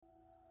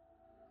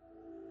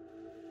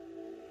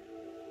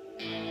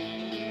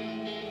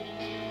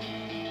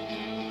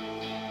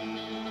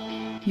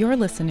You're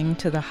listening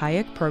to the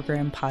Hayek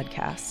Program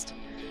podcast.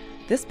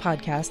 This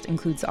podcast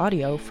includes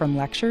audio from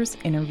lectures,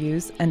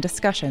 interviews, and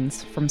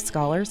discussions from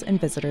scholars and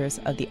visitors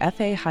of the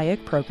F.A.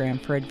 Hayek Program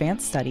for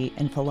Advanced Study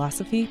in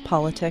Philosophy,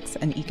 Politics,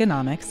 and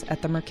Economics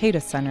at the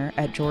Mercatus Center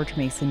at George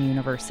Mason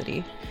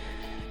University.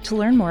 To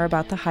learn more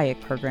about the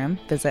Hayek Program,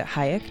 visit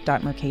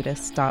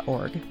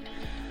hayek.mercatus.org.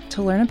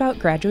 To learn about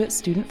graduate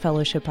student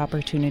fellowship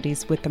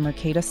opportunities with the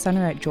Mercatus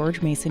Center at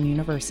George Mason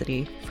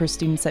University for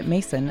students at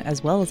Mason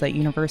as well as at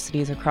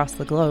universities across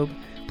the globe,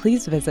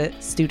 please visit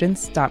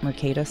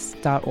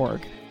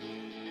students.mercatus.org.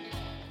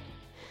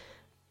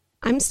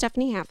 I'm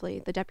Stephanie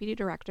Hafley, the Deputy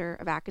Director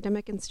of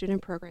Academic and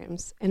Student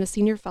Programs and a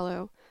Senior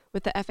Fellow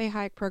with the F.A.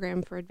 Hayek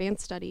Program for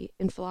Advanced Study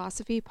in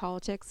Philosophy,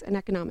 Politics, and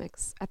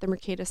Economics at the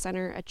Mercatus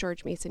Center at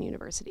George Mason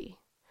University.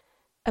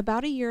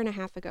 About a year and a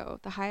half ago,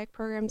 the Hayek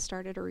Program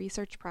started a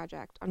research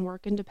project on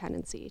work and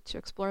dependency to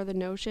explore the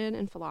notion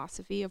and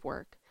philosophy of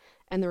work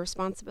and the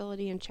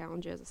responsibility and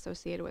challenges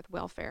associated with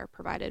welfare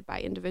provided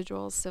by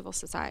individuals, civil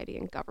society,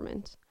 and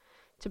government.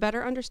 To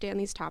better understand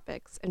these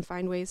topics and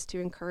find ways to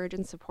encourage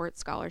and support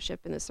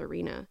scholarship in this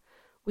arena,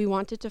 we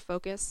wanted to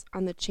focus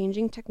on the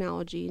changing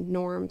technology,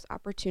 norms,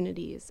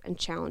 opportunities, and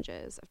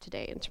challenges of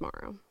today and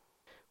tomorrow.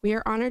 We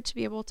are honored to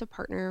be able to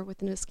partner with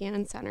the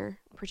Niskanen Center,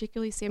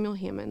 particularly Samuel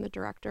Hammond, the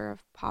Director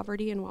of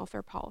Poverty and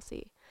Welfare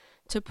Policy,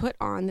 to put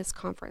on this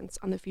conference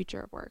on the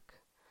future of work.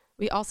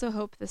 We also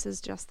hope this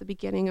is just the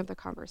beginning of the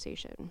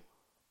conversation.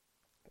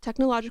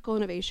 Technological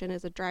innovation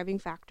is a driving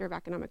factor of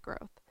economic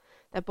growth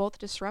that both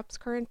disrupts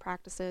current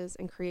practices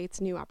and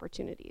creates new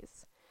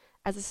opportunities.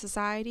 As a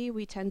society,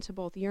 we tend to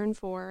both yearn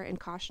for and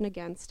caution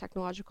against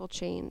technological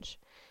change,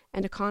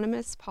 and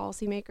economists,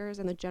 policymakers,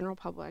 and the general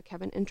public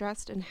have an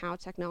interest in how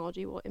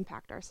technology will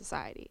impact our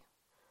society.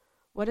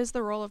 What is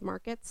the role of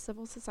markets,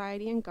 civil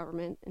society, and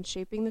government in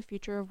shaping the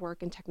future of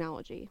work and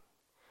technology?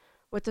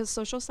 What does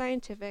social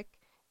scientific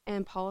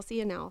and policy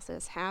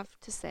analysis have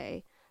to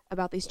say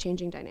about these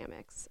changing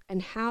dynamics?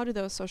 And how do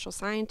those social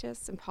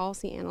scientists and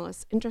policy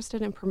analysts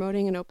interested in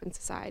promoting an open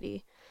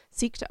society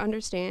seek to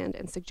understand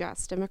and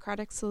suggest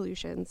democratic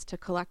solutions to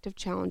collective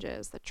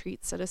challenges that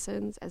treat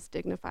citizens as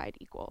dignified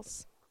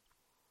equals?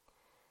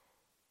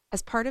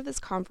 As part of this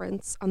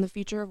conference on the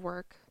future of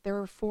work, there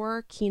were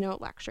 4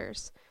 keynote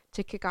lectures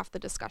to kick off the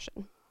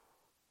discussion.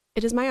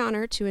 It is my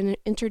honor to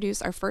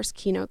introduce our first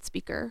keynote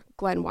speaker,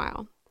 Glenn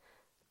Weil.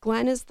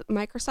 Glenn is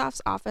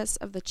Microsoft's Office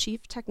of the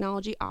Chief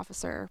Technology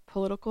Officer,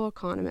 political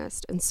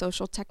economist, and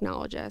social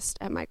technologist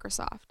at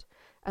Microsoft,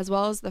 as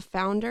well as the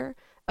founder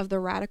of the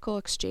Radical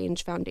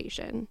Exchange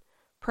Foundation.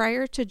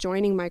 Prior to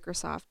joining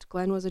Microsoft,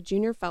 Glenn was a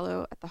junior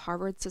fellow at the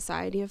Harvard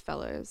Society of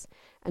Fellows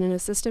and an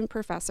assistant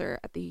professor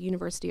at the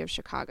University of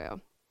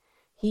Chicago.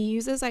 He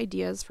uses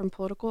ideas from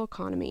political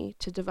economy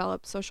to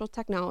develop social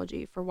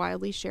technology for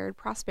widely shared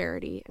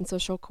prosperity and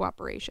social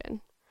cooperation,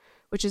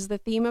 which is the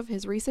theme of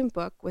his recent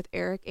book with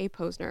Eric A.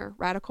 Posner,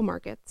 Radical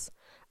Markets,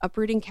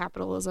 Uprooting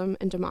Capitalism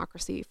and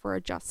Democracy for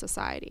a Just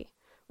Society,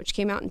 which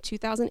came out in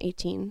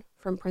 2018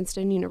 from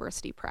Princeton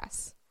University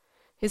Press.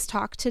 His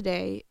talk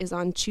today is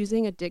on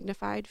choosing a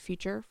dignified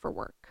future for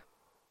work.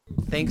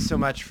 Thanks so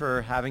much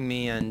for having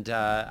me, and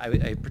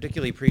I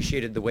particularly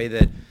appreciated the way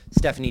that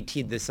Stephanie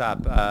teed this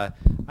up.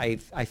 I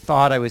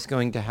thought I was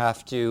going to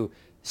have to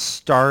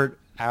start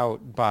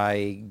out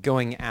by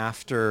going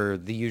after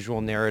the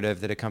usual narrative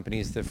that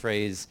accompanies the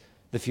phrase,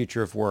 the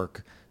future of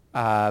work.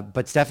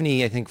 But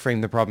Stephanie, I think,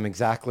 framed the problem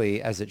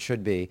exactly as it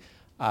should be.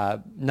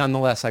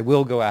 Nonetheless, I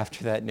will go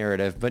after that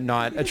narrative, but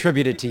not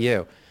attribute it to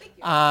you.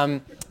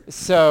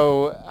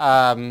 So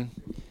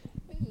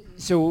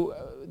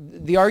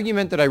the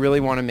argument that I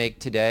really want to make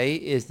today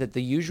is that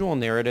the usual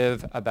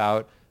narrative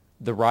about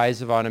the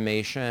rise of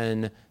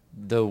automation,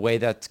 the way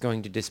that's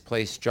going to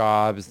displace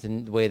jobs,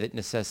 the way that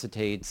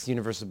necessitates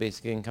universal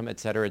basic income,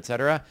 et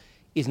cetera,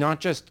 is not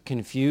just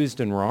confused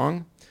and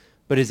wrong,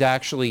 but is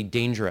actually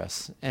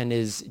dangerous and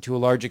is to a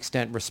large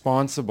extent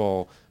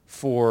responsible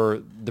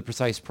for the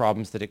precise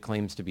problems that it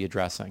claims to be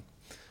addressing.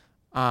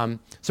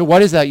 So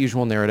what is that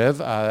usual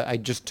narrative? I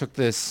just took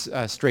this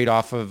straight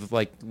off of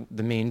like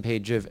the main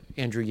page of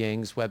Andrew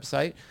Yang's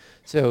website.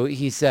 So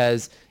he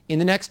says, in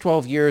the next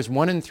 12 years,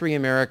 1 in 3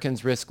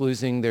 Americans risk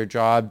losing their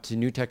job to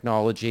new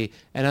technology,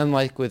 and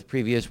unlike with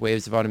previous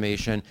waves of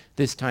automation,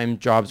 this time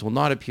jobs will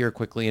not appear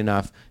quickly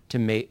enough to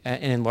make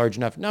and in large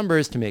enough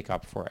numbers to make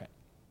up for it.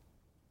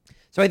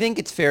 So I think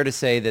it's fair to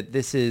say that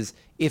this is,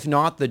 if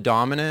not the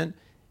dominant,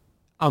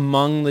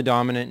 among the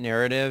dominant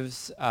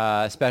narratives,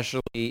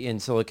 especially in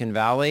Silicon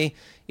Valley.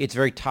 It's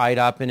very tied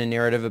up in a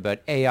narrative about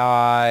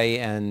AI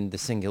and the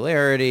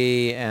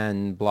singularity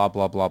and blah,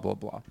 blah, blah, blah,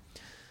 blah.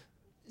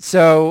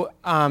 So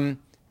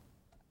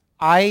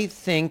I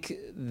think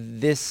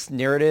this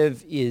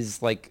narrative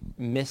is like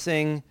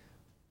missing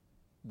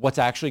what's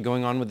actually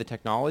going on with the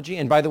technology.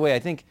 And by the way, I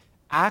think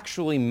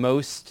actually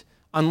most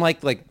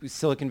Unlike like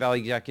Silicon Valley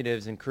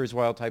executives and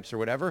Kurzweil types or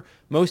whatever,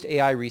 most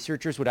AI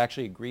researchers would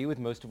actually agree with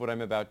most of what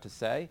I'm about to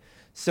say.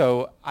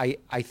 So I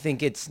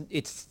think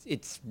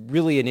it's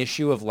really an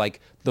issue of like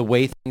the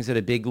way things at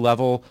a big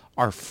level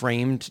are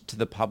framed to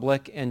the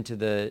public and to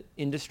the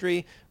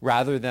industry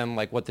rather than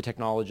like what the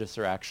technologists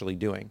are actually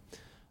doing.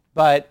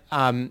 But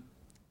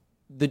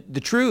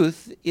the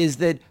truth is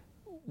that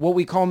what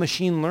we call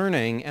machine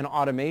learning and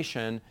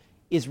automation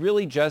is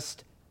really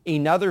just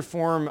another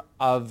form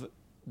of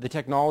the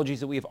technologies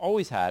that we've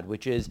always had,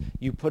 which is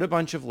you put a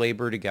bunch of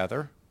labor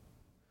together.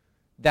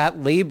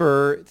 That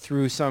labor,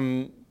 through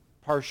some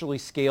partially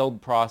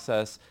scaled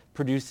process,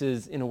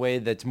 produces in a way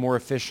that's more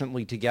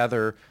efficiently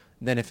together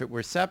than if it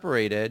were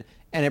separated,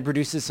 and it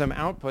produces some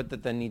output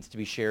that then needs to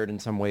be shared in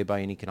some way by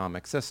an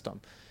economic system.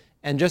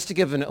 And just to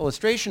give an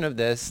illustration of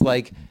this,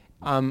 like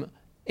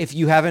if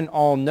you haven't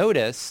all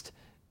noticed,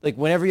 like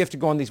whenever you have to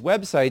go on these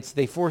websites,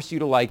 they force you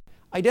to like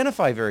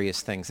identify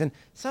various things. And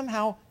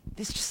somehow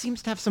this just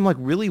seems to have some like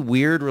really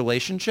weird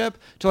relationship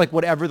to like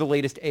whatever the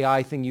latest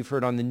AI thing you've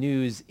heard on the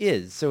news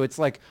is. So it's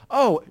like,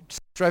 oh,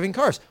 driving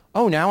cars.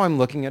 Oh, now I'm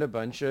looking at a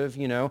bunch of,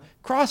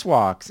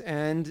 crosswalks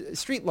and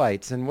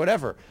streetlights and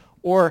whatever.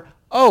 Or,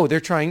 oh, they're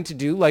trying to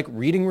do like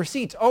reading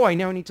receipts. Oh, I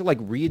now need to like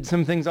read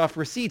some things off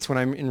receipts when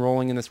I'm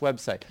enrolling in this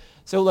website.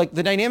 So like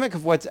the dynamic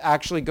of what's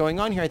actually going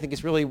on here, I think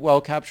is really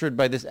well captured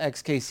by this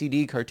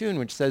XKCD cartoon,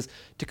 which says,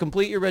 to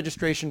complete your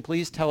registration,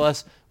 please tell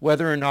us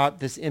whether or not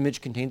this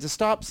image contains a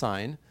stop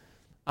sign.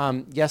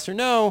 Yes or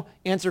no,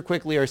 answer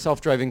quickly, our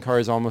self-driving car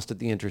is almost at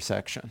the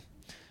intersection.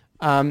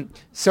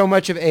 So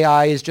much of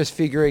AI is just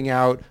figuring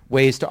out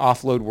ways to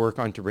offload work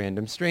onto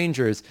random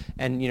strangers.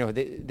 And,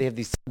 they have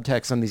these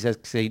subtexts on these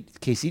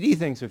KCD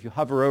things. So if you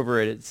hover over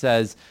it, it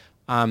says,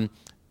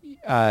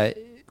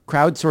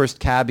 crowdsourced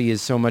cabbie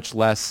is so much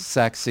less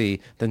sexy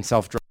than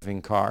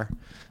self-driving car.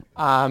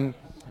 I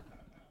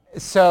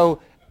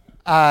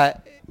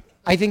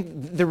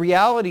think the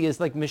reality is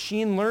like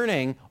machine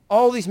learning,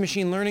 all these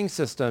machine learning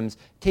systems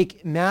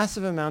take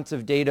massive amounts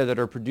of data that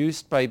are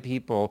produced by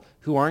people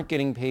who aren't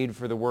getting paid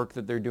for the work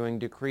that they're doing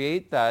to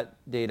create that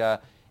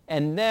data,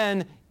 and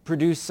then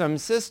produce some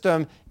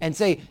system and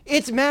say,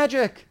 it's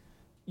magic.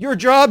 Your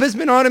job has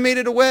been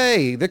automated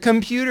away. The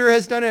computer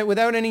has done it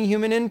without any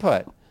human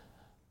input.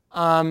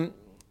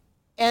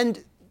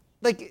 And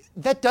like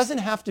that doesn't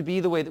have to be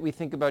the way that we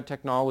think about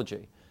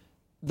technology.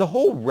 The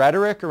whole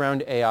rhetoric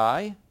around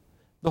AI,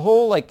 the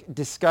whole like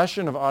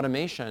discussion of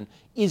automation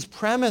is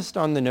premised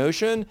on the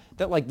notion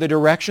that like the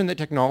direction that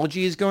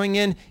technology is going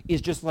in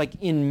is just like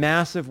in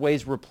massive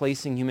ways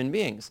replacing human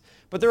beings.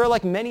 But there are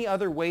like many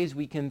other ways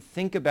we can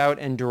think about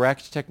and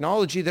direct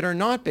technology that are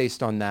not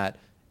based on that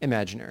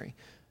imaginary.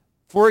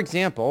 For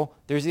example,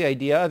 there's the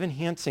idea of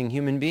enhancing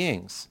human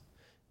beings.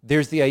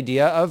 There's the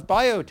idea of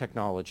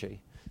biotechnology.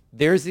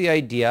 There's the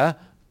idea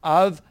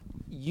of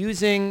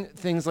using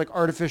things like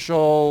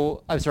augmented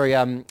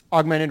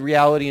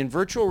reality and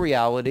virtual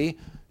reality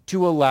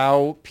to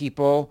allow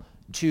people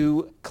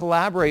to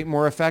collaborate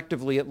more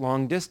effectively at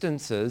long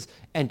distances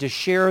and to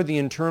share the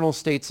internal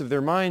states of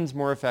their minds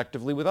more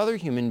effectively with other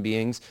human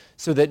beings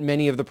so that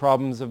many of the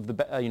problems of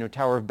the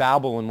Tower of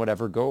Babel and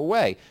whatever go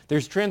away.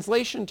 There's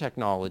translation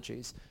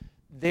technologies.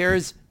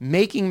 There's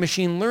making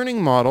machine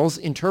learning models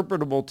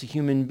interpretable to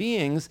human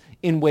beings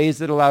in ways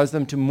that allows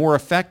them to more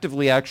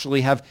effectively actually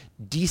have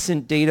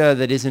decent data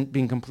that isn't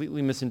being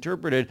completely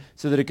misinterpreted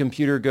so that a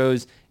computer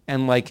goes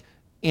and like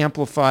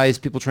amplifies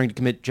people trying to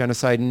commit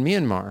genocide in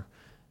Myanmar.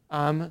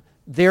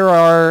 There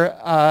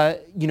are,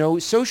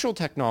 social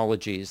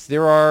technologies.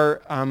 There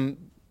are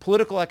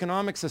political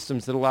economic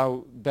systems that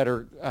allow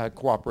better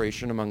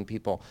cooperation among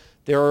people.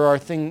 There are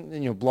things,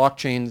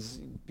 blockchains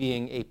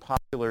being a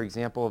popular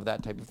example of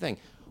that type of thing.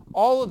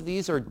 All of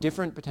these are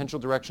different potential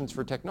directions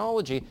for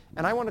technology,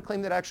 and I want to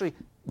claim that actually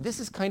this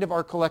is kind of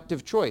our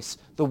collective choice.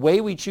 The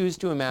way we choose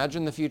to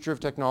imagine the future of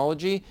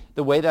technology,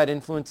 the way that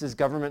influences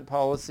government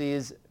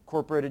policies,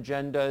 corporate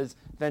agendas,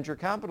 venture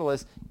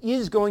capitalists,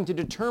 is going to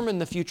determine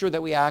the future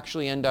that we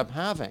actually end up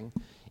having.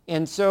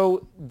 And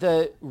so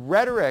the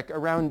rhetoric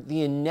around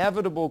the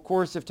inevitable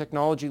course of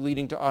technology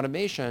leading to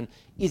automation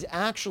is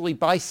actually,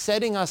 by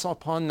setting us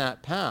upon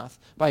that path,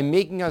 by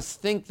making us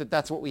think that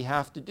that's what we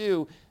have to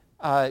do,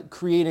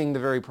 creating the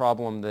very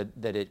problem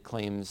that it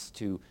claims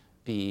to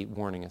be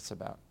warning us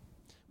about.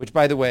 Which,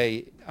 by the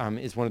way,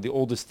 is one of the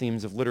oldest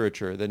themes of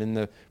literature, that in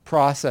the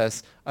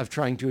process of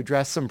trying to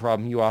address some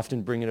problem, you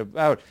often bring it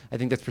about. I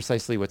think that's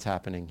precisely what's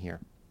happening here.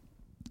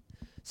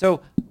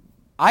 So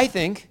I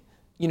think,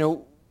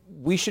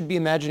 we should be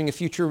imagining a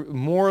future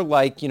more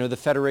like, the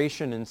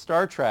Federation in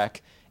Star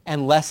Trek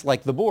and less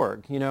like the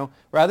Borg,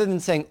 rather than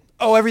saying,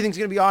 oh, everything's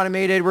going to be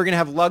automated, we're going to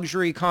have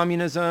luxury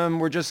communism,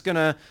 we're just going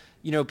to,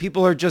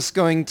 people are just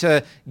going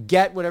to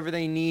get whatever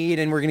they need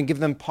and we're going to give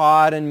them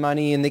pod and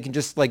money and they can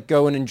just like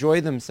go and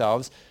enjoy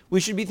themselves. We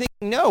should be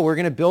thinking, no, we're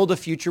going to build a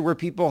future where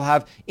people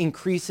have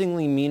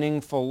increasingly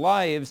meaningful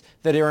lives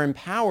that are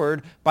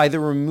empowered by the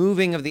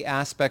removing of the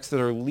aspects that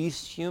are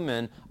least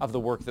human of the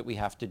work that we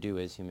have to do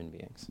as human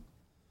beings.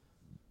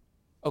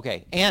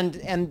 Okay, and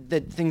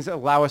that things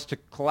allow us to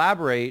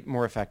collaborate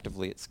more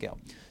effectively at scale.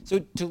 So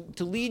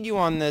to lead you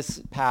on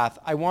this path,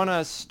 I want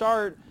to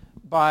start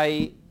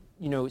by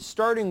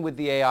starting with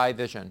the AI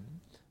vision,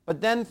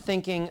 but then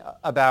thinking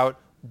about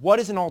what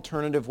is an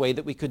alternative way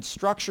that we could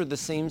structure the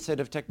same set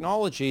of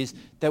technologies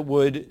that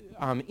would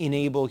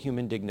enable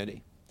human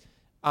dignity,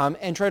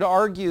 and try to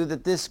argue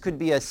that this could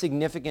be a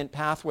significant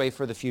pathway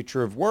for the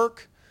future of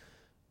work.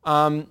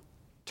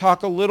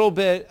 Talk a little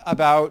bit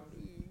about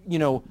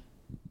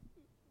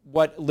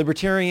what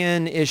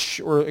libertarian-ish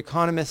or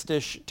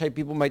economist-ish type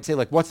people might say,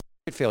 like, what's the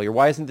market failure?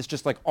 Why isn't this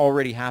just like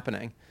already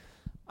happening?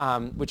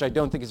 Which I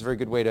don't think is a very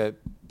good way to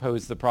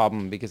pose the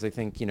problem, because I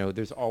think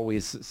there's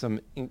always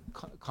some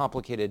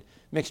complicated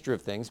mixture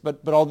of things. But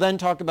I'll then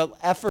talk about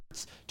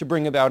efforts to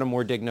bring about a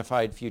more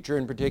dignified future.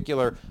 In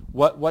particular,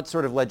 what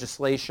sort of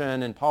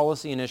legislation and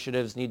policy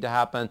initiatives need to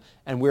happen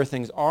and where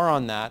things are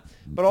on that.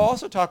 But I'll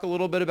also talk a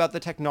little bit about the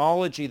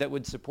technology that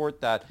would support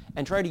that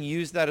and try to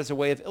use that as a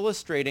way of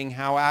illustrating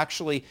how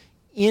actually,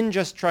 in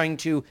just trying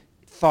to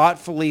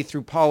thoughtfully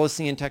through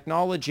policy and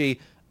technology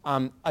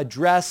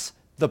address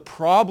the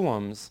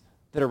problems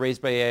that are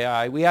raised by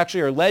AI, we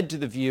actually are led to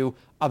the view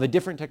of a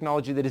different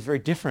technology that is very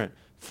different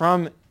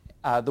from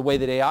the way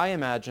that AI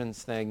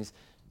imagines things,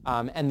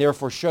 and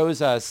therefore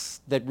shows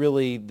us that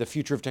really the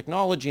future of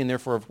technology and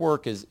therefore of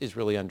work is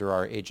really under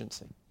our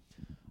agency.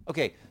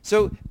 Okay,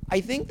 so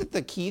I think that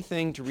the key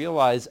thing to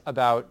realize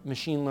about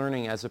machine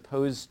learning as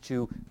opposed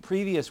to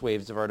previous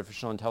waves of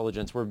artificial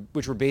intelligence,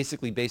 which were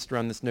basically based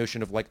around this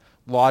notion of like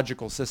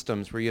logical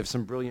systems where you have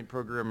some brilliant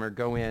programmer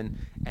go in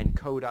and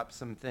code up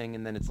something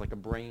and then it's like a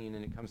brain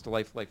and it comes to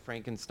life like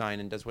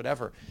Frankenstein and does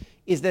whatever,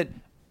 is that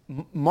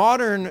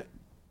modern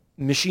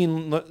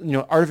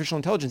artificial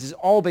intelligence is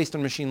all based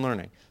on machine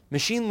learning.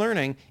 Machine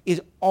learning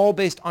is all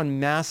based on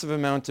massive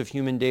amounts of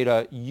human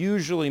data,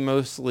 usually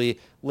mostly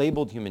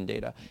labeled human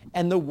data.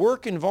 And the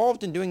work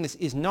involved in doing this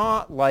is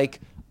not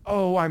like,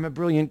 oh, I'm a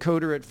brilliant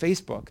coder at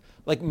Facebook.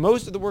 Like,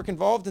 most of the work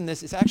involved in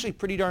this is actually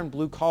pretty darn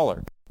blue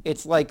collar.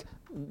 It's like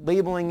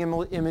labeling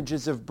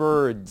images of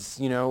birds,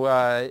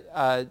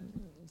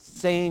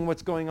 saying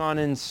what's going on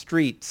in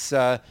streets,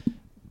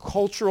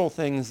 cultural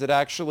things that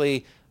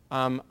actually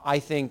I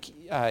think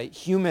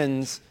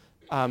humans,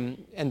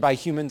 and by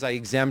humans I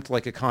exempt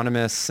like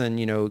economists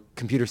and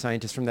computer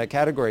scientists from that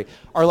category,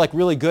 are like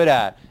really good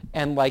at,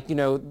 and like the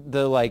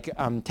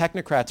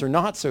technocrats are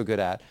not so good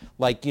at,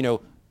 like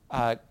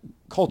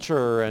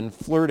culture and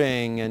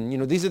flirting,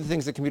 and these are the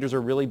things that computers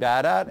are really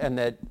bad at, and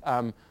that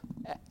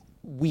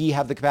we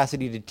have the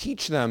capacity to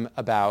teach them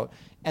about,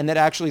 and that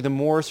actually the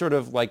more sort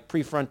of like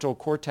prefrontal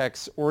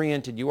cortex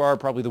oriented you are,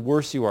 probably the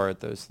worse you are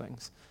at those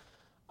things.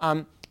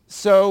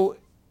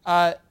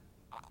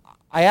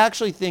 I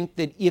actually think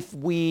that if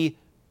we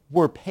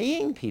were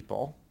paying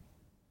people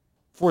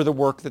for the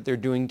work that they're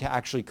doing to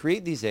actually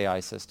create these AI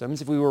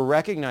systems, if we were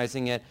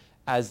recognizing it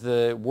as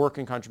the work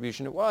and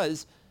contribution it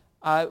was,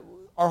 our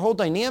whole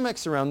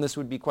dynamics around this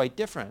would be quite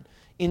different.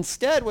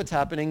 Instead, what's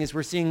happening is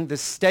we're seeing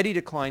this steady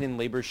decline in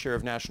labor's share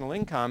of national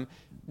income,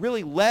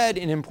 really led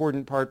in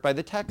important part by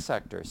the tech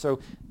sector. So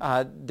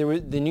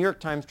the New York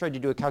Times tried to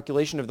do a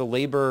calculation of the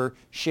labor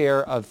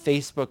share of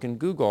Facebook and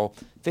Google.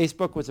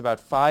 Facebook was about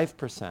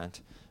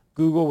 5%.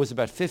 Google was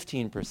about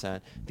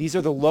 15%. These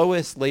are the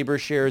lowest labor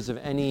shares of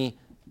any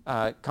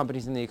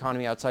companies in the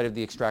economy outside of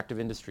the extractive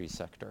industries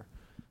sector.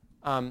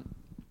 And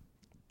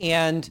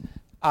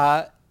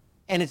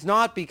it's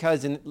not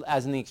because,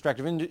 as in the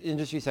extractive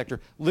industry sector,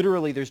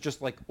 literally there's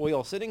just like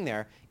oil sitting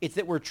there. It's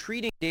that we're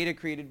treating data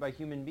created by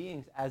human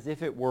beings as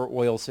if it were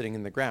oil sitting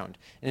in the ground.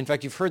 And in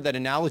fact, you've heard that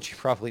analogy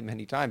probably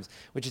many times,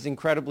 which is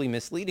incredibly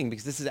misleading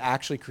because this is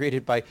actually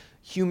created by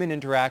human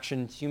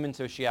interaction, human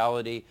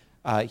sociality,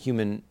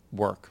 human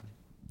work.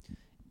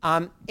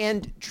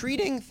 And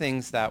treating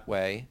things that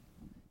way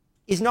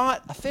is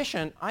not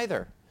efficient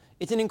either.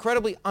 It's an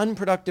incredibly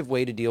unproductive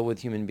way to deal with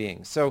human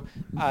beings. So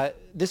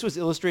this was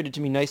illustrated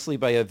to me nicely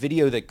by a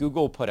video that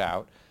Google put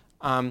out,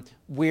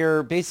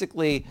 where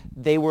basically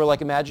they were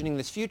like imagining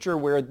this future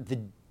where the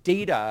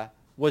data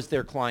was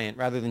their client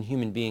rather than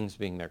human beings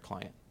being their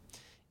client.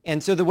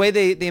 And so the way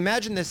they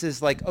imagine this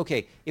is like,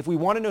 okay, if we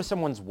want to know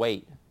someone's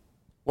weight,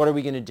 what are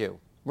we going to do?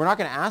 We're not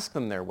going to ask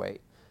them their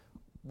weight.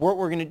 What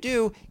we're going to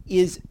do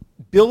is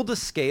build a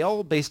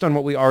scale based on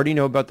what we already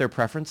know about their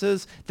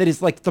preferences that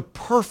is like the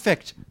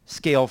perfect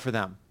scale for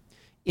them.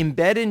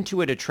 Embed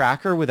into it a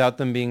tracker without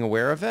them being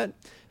aware of it.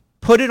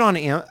 Put it on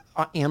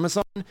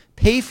Amazon,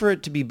 pay for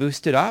it to be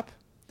boosted up,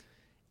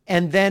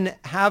 and then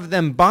have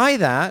them buy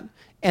that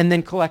and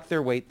then collect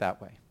their weight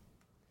that way.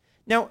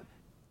 Now,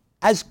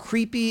 as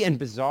creepy and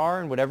bizarre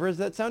and whatever does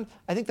that sound,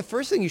 I think the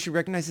first thing you should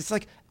recognize is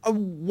like a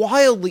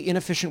wildly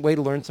inefficient way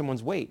to learn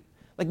someone's weight.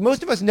 Like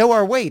most of us know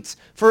our weights.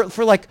 For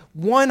like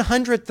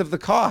 1/100th of the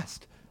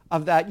cost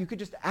of that, you could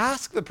just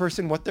ask the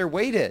person what their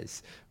weight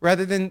is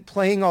rather than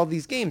playing all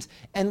these games.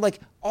 And like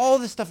all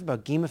this stuff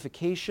about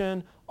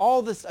gamification,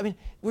 all this, I mean,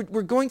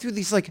 we're going through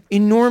these like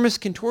enormous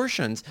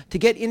contortions to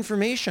get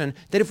information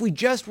that if we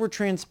just were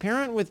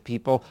transparent with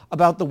people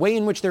about the way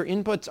in which their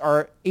inputs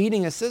are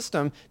aiding a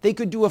system, they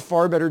could do a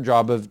far better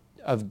job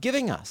of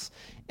giving us.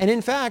 And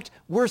in fact,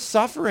 we're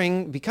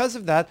suffering because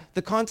of that,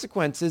 the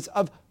consequences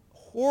of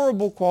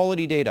horrible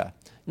quality data.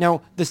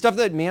 Now, the stuff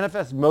that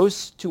manifests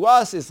most to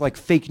us is like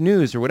fake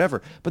news or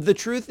whatever. But the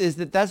truth is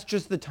that that's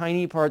just the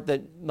tiny part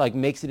that like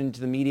makes it into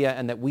the media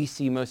and that we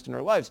see most in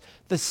our lives.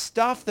 The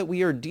stuff that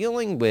we are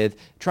dealing with,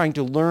 trying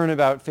to learn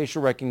about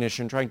facial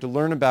recognition, trying to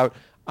learn about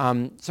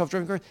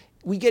self-driving cars,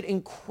 we get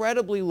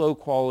incredibly low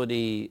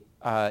quality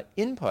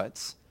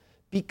inputs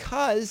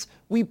because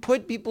we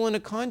put people in a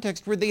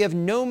context where they have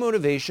no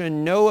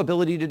motivation, no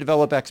ability to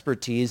develop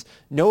expertise,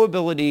 no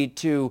ability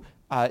to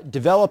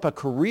develop a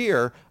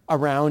career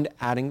around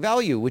adding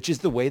value, which is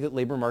the way that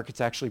labor markets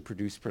actually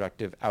produce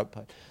productive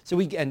output. So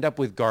we end up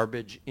with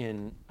garbage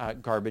in,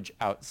 garbage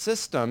out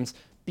systems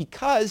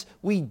because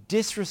we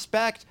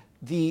disrespect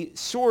the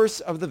source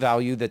of the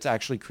value that's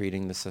actually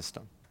creating the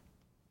system.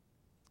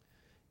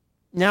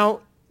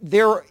 Now,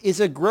 there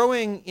is a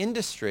growing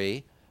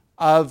industry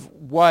of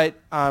what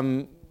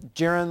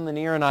Jaron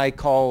Lanier and I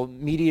call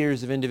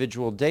mediators of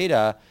individual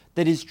data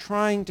that is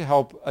trying to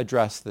help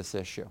address this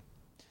issue.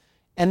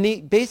 And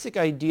the basic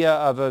idea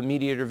of a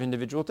mediator of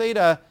individual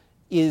data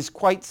is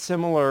quite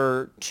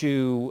similar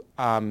to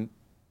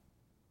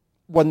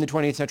what in the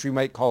 20th century you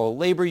might call a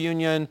labor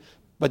union,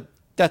 but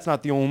that's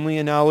not the only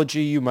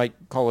analogy. You might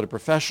call it a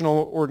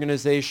professional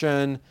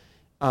organization.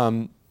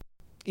 Even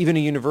a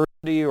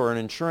university or an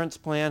insurance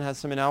plan has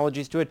some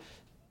analogies to it.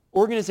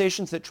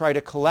 Organizations that try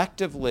to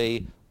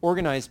collectively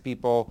organize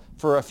people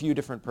for a few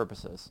different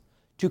purposes.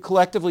 To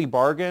collectively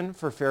bargain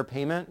for fair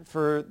payment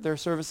for their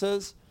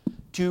services,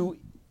 to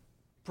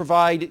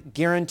provide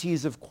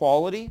guarantees of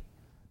quality,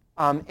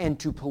 and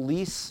to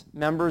police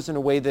members in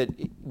a way that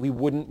we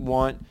wouldn't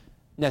want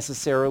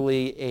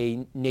necessarily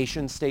a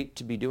nation state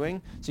to be doing.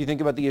 So you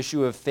think about the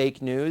issue of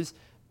fake news,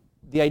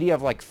 the idea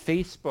of like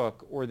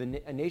Facebook or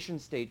a nation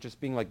state just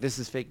being like, this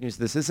is fake news,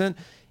 this isn't,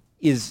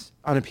 is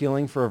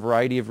unappealing for a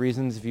variety of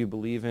reasons if you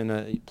believe in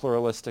a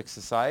pluralistic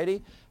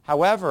society.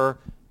 However,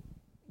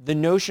 the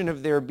notion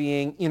of there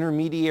being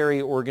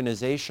intermediary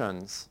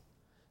organizations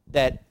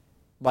that,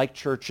 like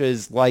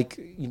churches, like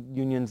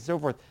unions, and so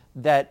forth,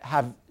 that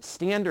have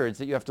standards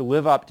that you have to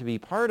live up to be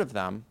part of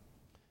them,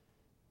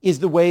 is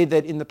the way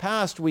that in the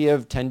past we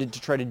have tended to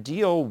try to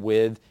deal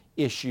with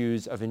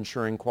issues of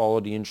ensuring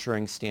quality,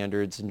 ensuring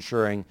standards,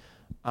 ensuring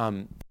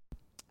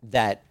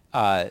that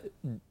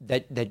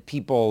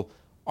people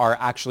are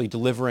actually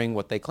delivering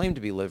what they claim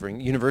to be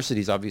delivering.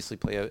 Universities obviously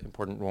play an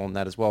important role in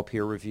that as well,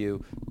 peer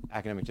review,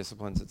 academic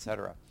disciplines, et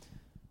cetera.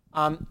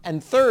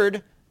 And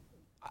third,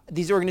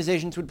 these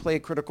organizations would play a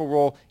critical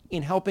role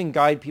in helping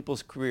guide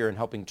people's career, in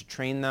helping to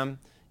train them,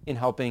 in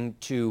helping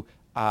to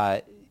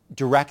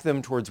direct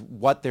them towards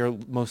what they're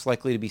most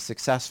likely to be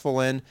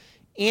successful in.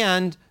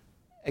 And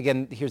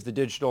again, here's the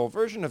digital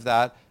version of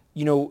that.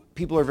 You know,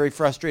 people are very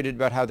frustrated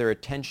about how their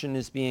attention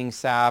is being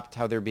sapped,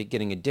 how they're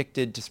getting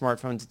addicted to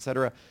smartphones, et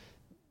cetera.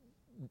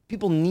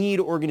 People need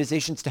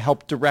organizations to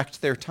help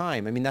direct their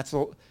time. I mean, that's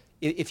all.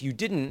 If you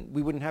didn't,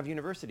 we wouldn't have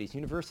universities.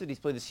 Universities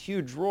play this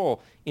huge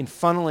role in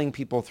funneling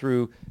people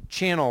through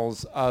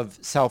channels of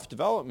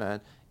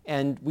self-development,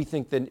 and we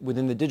think that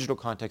within the digital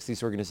context,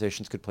 these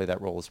organizations could play that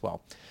role as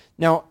well.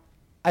 Now,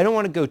 I don't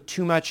want to go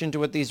too much into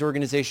what these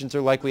organizations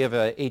are like. We have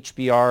a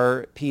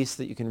HBR piece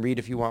that you can read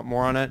if you want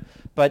more on it,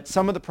 but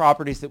some of the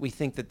properties that we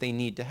think that they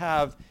need to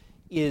have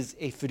is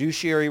a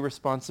fiduciary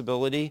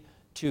responsibility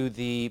to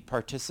the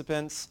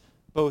participants,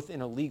 both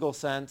in a legal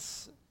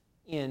sense,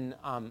 in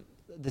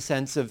the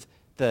sense of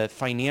the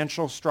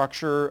financial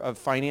structure of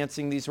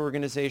financing these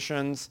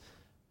organizations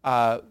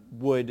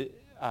would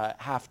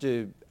have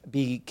to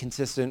be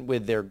consistent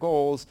with their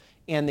goals,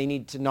 and they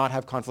need to not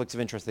have conflicts of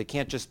interest. They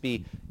can't just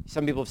be,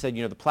 some people have said,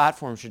 you know, the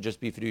platform should just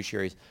be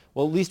fiduciaries.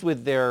 Well, at least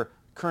with their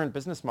current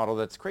business model,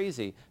 that's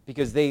crazy,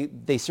 because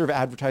they serve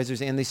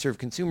advertisers and they serve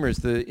consumers.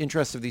 The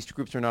interests of these two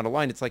groups are not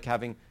aligned. It's like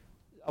having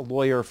a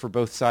lawyer for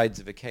both sides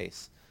of a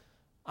case.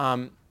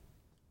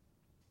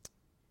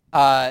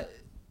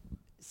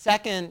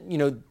 Second, you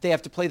know, they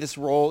have to play this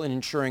role in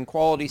ensuring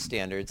quality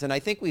standards. And I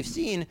think we've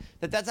seen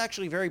that that's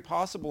actually very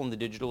possible in the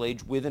digital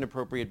age with an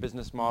appropriate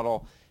business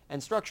model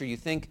and structure. You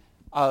think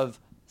of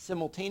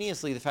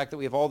simultaneously the fact that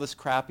we have all this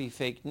crappy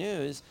fake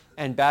news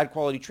and bad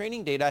quality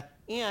training data,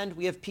 and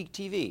we have peak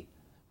TV.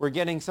 We're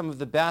getting some of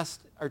the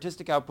best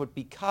artistic output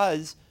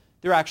because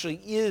there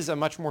actually is a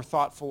much more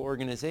thoughtful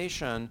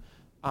organization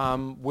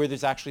where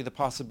there's actually the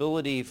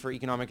possibility for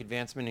economic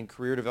advancement and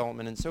career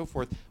development and so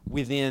forth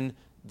within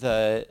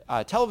the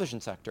television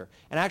sector.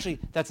 And actually,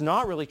 that's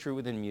not really true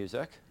within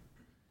music.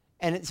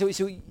 And so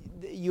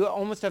you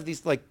almost have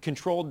these like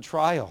controlled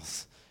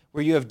trials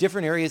where you have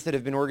different areas that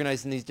have been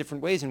organized in these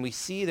different ways, and we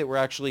see that we're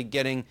actually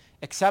getting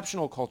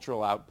exceptional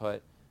cultural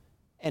output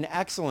and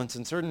excellence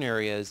in certain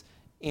areas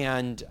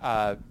and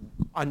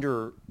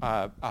under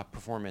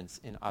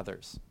performance in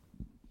others.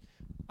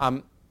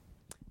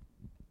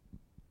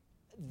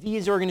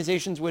 these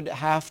organizations would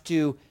have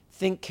to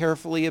think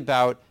carefully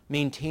about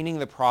maintaining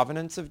the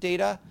provenance of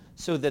data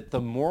so that the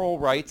moral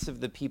rights of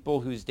the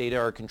people whose data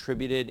are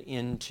contributed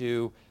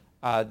into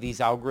these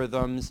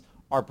algorithms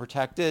are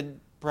protected,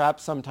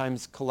 perhaps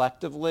sometimes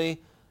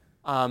collectively,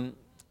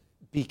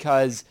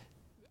 because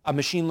a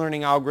machine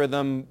learning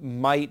algorithm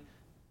might,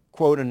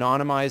 quote,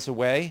 anonymize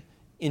away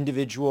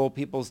individual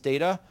people's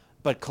data,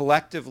 but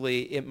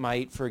collectively it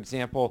might, for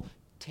example,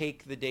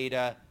 take the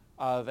data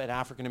of an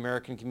African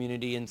American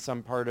community in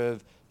some part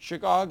of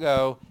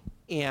Chicago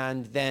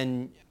and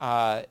then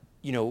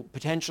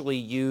potentially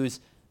use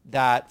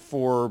that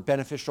for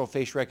beneficial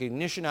face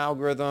recognition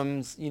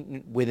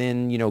algorithms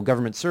within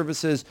government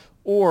services,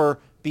 or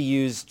be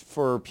used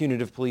for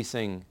punitive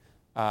policing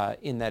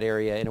in that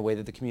area in a way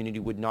that the community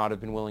would not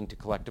have been willing to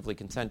collectively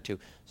consent to.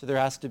 So there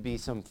has to be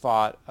some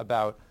thought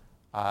about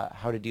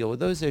how to deal with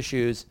those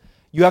issues.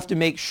 You have to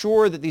make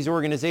sure that these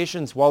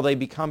organizations, while they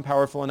become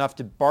powerful enough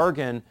to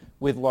bargain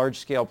with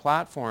large-scale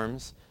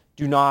platforms,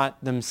 do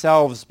not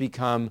themselves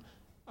become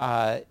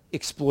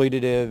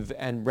exploitative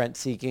and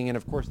rent-seeking. And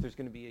of course, there's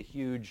going to be a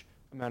huge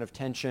amount of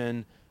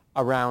tension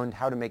around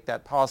how to make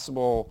that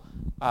possible.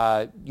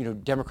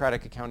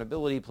 Democratic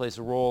accountability plays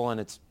a role, and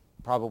it's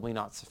probably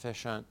not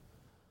sufficient.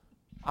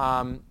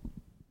 And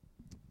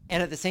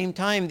at the same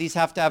time, these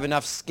have to have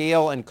enough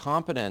scale and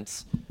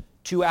competence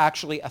to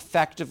actually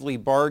effectively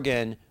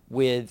bargain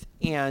with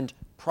and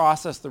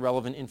process the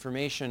relevant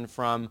information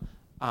from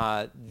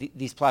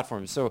these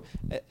platforms. So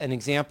an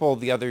example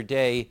the other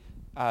day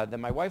that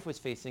my wife was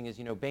facing is,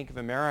 Bank of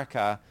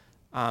America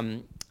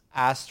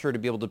asked her to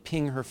be able to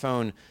ping her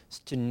phone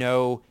to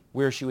know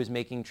where she was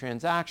making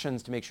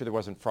transactions to make sure there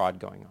wasn't fraud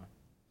going on.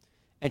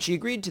 And she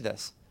agreed to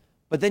this.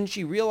 But then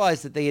she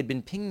realized that they had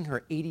been pinging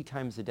her 80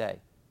 times a day.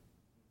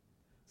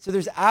 So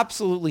there's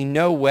absolutely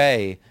no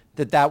way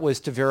that that was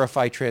to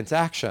verify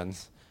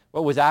transactions.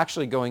 What was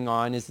actually going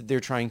on is that they're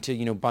trying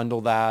to,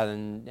 bundle that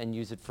and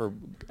use it for,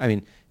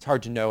 it's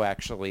hard to know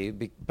actually.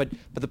 But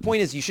the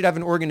point is you should have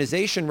an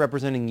organization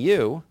representing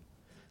you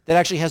that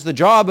actually has the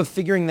job of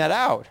figuring that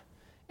out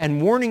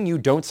and warning you,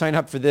 don't sign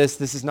up for this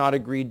is not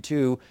agreed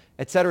to,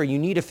 et cetera. You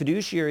need a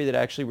fiduciary that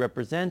actually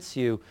represents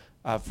you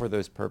for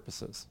those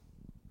purposes.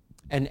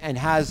 And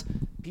has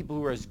people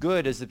who are as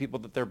good as the people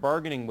that they're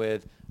bargaining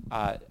with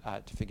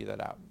to figure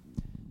that out.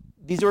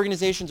 These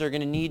organizations are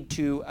going to need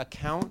to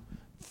account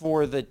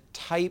for the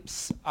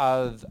types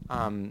of,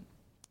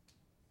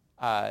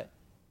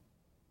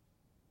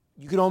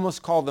 you could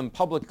almost call them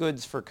public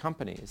goods for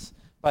companies,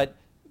 but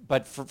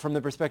from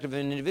the perspective of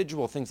an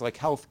individual, things like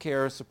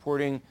healthcare,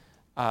 supporting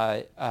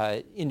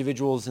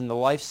individuals in the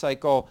life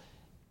cycle,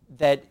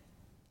 that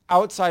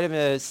outside of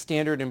a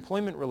standard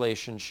employment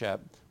relationship,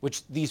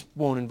 which these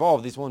will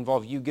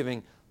involve you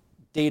giving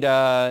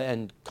data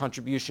and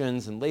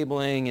contributions and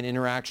labeling and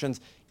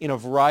interactions in a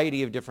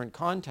variety of different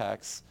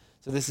contexts.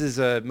 So this is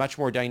a much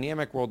more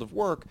dynamic world of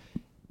work.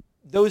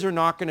 Those are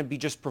not going to be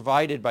just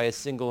provided by a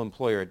single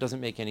employer. It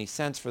doesn't make any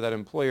sense for that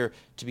employer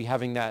to be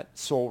having that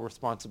sole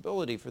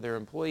responsibility for their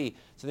employee.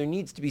 So there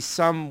needs to be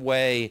some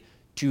way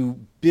to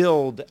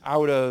build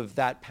out of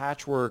that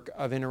patchwork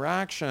of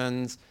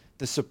interactions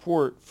the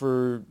support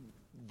for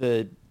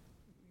the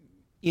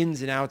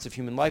ins and outs of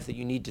human life that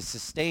you need to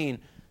sustain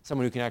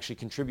someone who can actually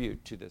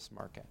contribute to this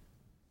market.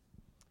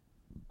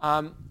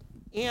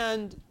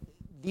 And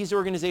these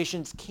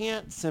organizations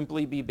can't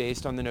simply be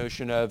based on the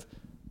notion of,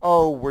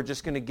 we're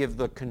just going to give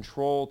the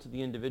control to the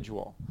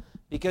individual.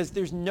 Because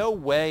there's no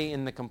way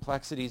in the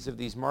complexities of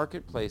these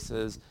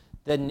marketplaces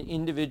that an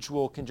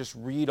individual can just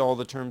read all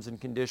the terms and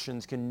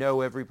conditions, can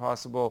know every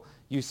possible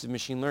use of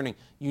machine learning.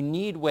 You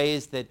need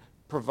ways that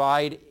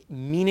provide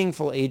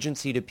meaningful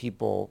agency to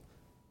people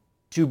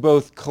to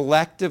both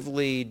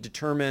collectively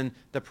determine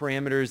the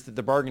parameters that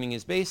the bargaining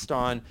is based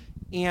on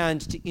and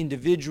to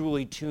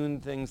individually tune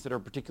things that are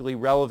particularly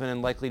relevant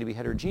and likely to be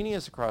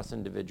heterogeneous across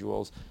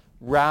individuals,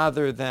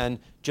 rather than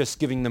just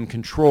giving them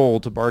control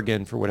to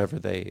bargain for whatever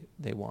they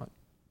want.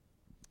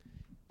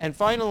 And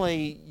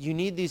finally, you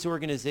need these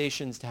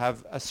organizations to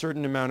have a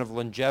certain amount of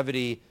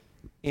longevity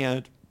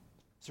and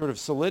sort of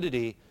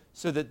solidity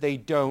so that they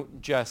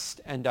don't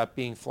just end up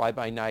being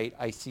fly-by-night,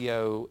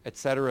 ICO, et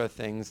cetera,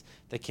 things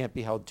that can't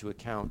be held to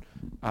account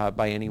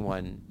by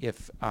anyone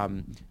if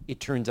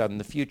it turns out in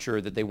the future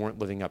that they weren't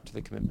living up to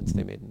the commitments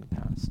they made in the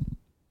past.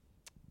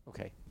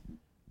 Okay.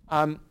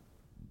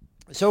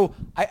 So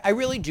I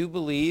really do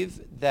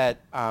believe that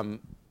a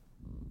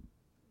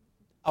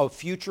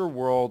future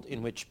world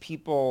in which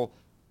people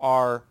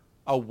are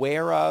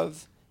aware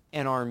of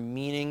and are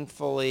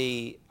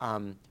meaningfully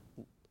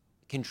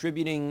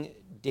contributing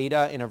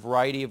data in a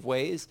variety of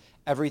ways,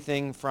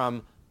 everything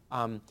from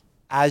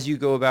as you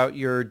go about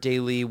your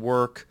daily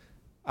work,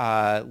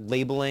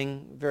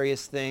 labeling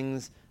various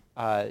things,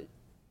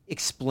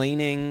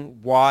 explaining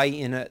why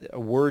in a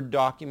Word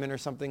document or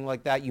something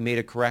like that you made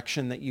a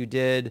correction that you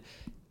did,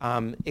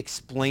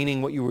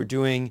 explaining what you were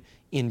doing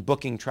in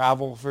booking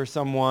travel for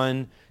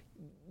someone,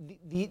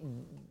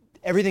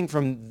 everything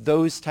from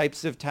those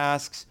types of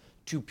tasks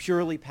to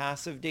purely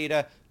passive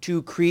data,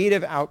 to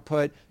creative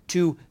output,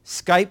 to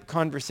Skype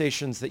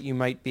conversations that you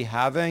might be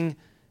having,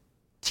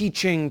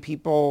 teaching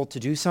people to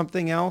do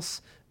something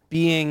else,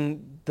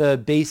 being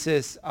the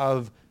basis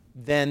of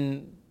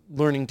then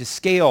learning to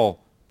scale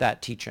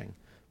that teaching.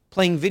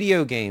 Playing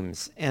video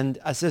games and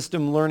a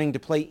system learning to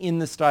play in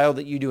the style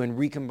that you do and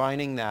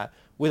recombining that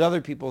with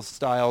other people's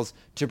styles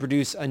to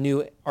produce a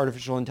new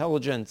artificial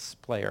intelligence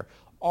player.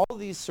 All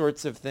these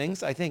sorts of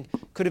things, I think,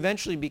 could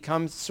eventually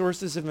become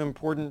sources of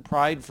important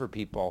pride for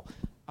people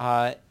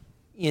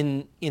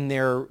in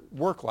their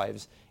work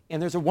lives.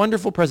 And there's a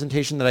wonderful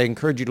presentation that I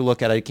encourage you to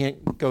look at. I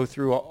can't go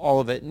through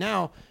all of it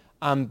now,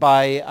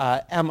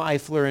 by M.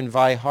 Eifler and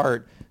Vi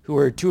Hart, who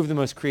are two of the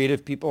most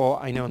creative people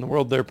I know in the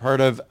world. They're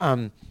part of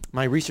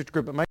my research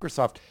group at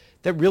Microsoft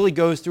that really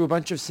goes through a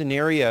bunch of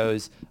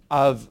scenarios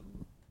of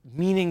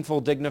meaningful,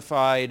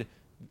 dignified,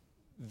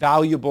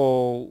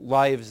 valuable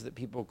lives that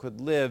people could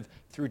live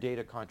through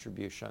data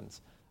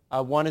contributions.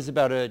 One is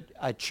about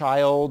a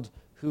child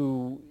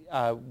who,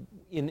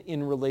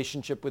 in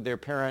relationship with their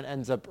parent,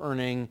 ends up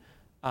earning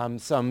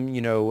some,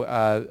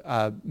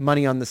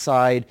 money on the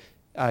side,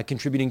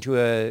 contributing to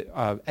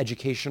a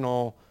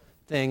educational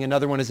thing.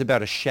 Another one is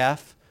about a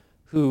chef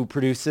who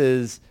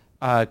produces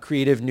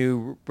creative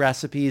new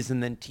recipes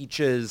and then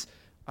teaches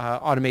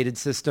automated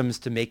systems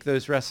to make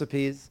those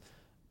recipes.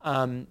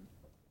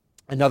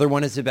 Another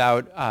one is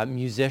about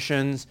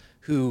musicians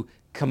who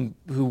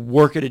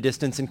work at a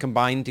distance and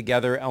combine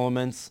together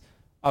elements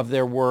of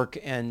their work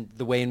and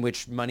the way in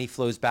which money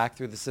flows back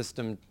through the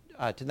system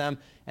to them.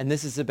 And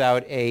this is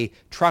about a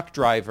truck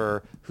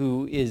driver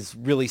who is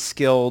really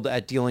skilled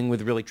at dealing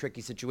with really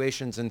tricky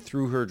situations, and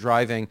through her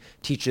driving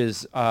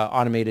teaches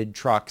automated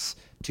trucks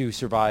to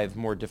survive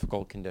more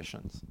difficult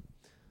conditions.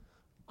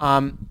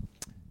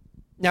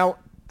 Now,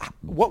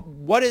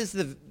 what is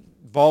the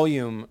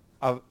volume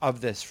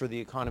of this for the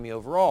economy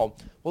overall?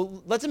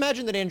 Well, let's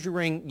imagine that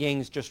Andrew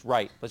Yang's just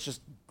right. Let's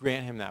just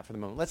grant him that for the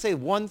moment. Let's say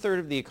 1/3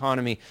 of the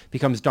economy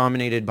becomes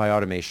dominated by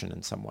automation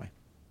in some way.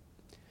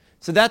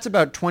 So that's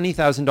about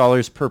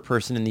 $20,000 per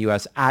person in the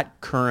US at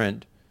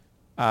current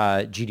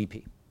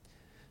GDP.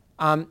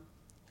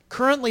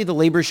 Currently, the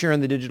labor share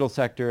in the digital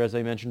sector, as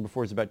I mentioned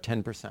before, is about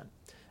 10%.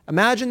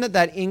 Imagine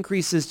that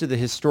increases to the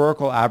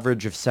historical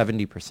average of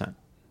 70%.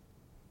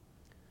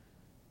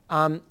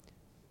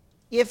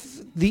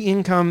 If the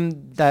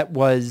income that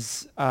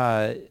was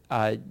added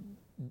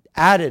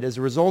as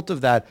a result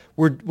of that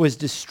was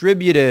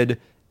distributed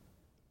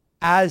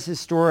as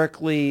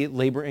historically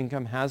labor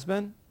income has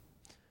been,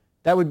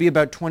 that would be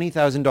about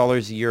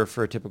 $20,000 a year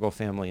for a typical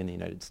family in the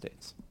United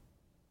States.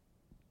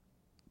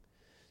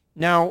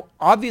 Now,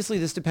 obviously,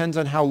 this depends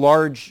on how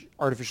large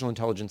artificial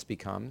intelligence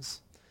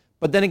becomes.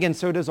 But then again,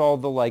 so does all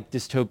the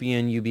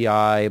dystopian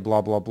UBI,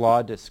 blah, blah,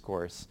 blah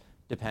discourse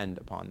depend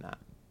upon that.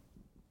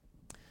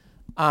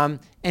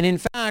 And in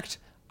fact,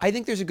 I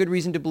think there's a good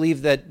reason to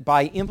believe that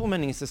by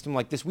implementing a system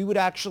like this, we would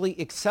actually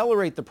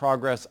accelerate the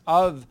progress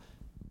of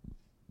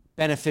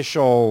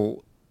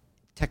beneficial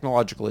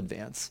technological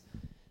advance.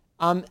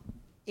 One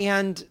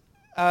thing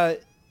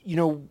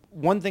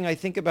I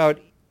think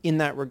about in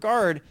that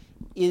regard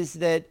is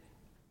that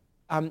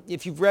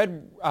if you've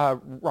read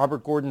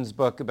Robert Gordon's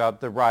book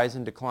about the rise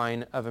and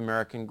decline of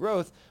American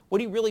growth, what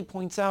he really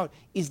points out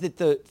is that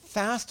the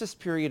fastest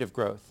period of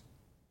growth,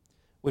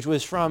 which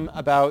was from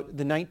about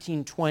the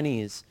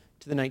 1920s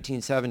to the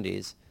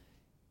 1970s,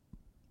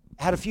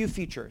 had a few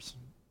features.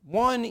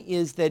 One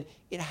is that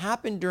it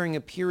happened during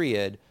a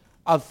period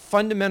of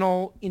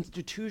fundamental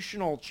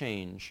institutional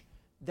change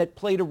that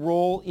played a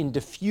role in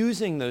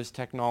diffusing those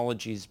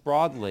technologies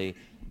broadly,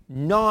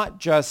 not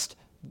just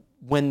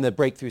when the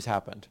breakthroughs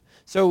happened.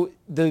 So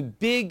the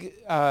big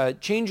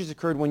changes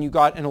occurred when you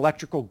got an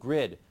electrical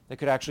grid that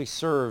could actually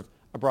serve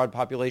a broad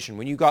population,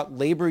 when you got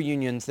labor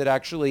unions that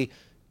actually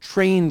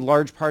trained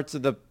large parts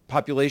of the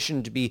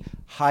population to be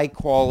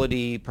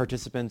high-quality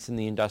participants in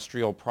the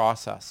industrial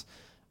process,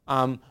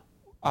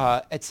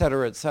 et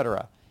cetera, et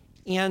cetera.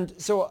 And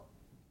so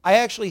I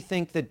actually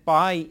think that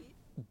by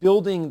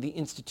building the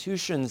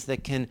institutions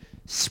that can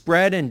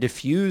spread and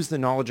diffuse the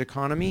knowledge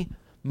economy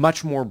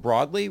much more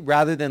broadly,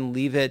 rather than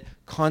leave it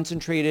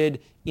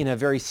concentrated in a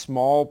very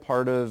small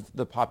part of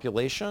the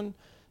population,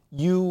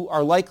 you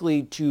are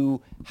likely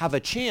to have a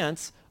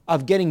chance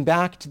of getting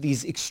back to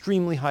these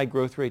extremely high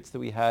growth rates that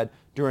we had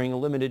during a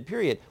limited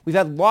period. We've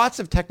had lots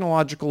of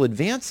technological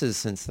advances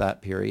since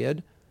that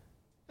period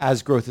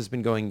as growth has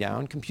been going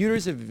down.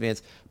 Computers have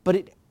advanced,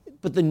 but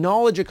the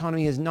knowledge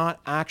economy has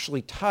not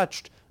actually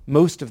touched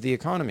most of the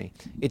economy.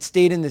 It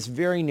stayed in this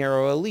very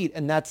narrow elite,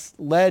 and that's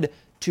led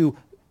to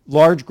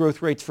large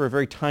growth rates for a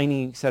very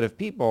tiny set of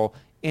people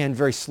and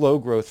very slow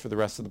growth for the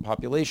rest of the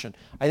population.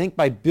 I think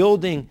by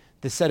building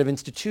the set of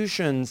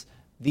institutions,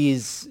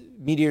 these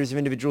mediators of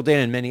individual data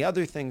and many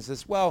other things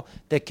as well,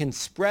 that can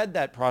spread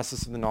that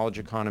process of the knowledge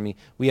economy,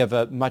 we have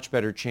a much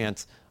better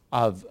chance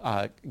of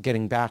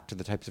getting back to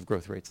the types of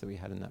growth rates that we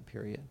had in that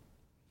period.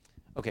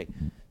 Okay,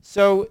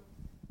 so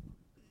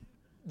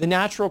the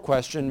natural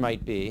question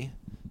might be,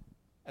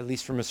 at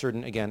least from a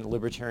certain, again,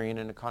 libertarian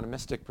and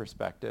economistic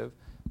perspective,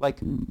 like,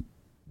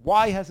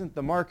 why hasn't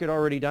the market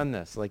already done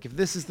this? Like, if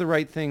this is the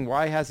right thing,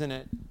 why hasn't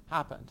it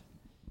happened?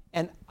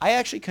 And I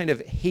actually kind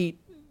of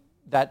hate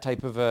that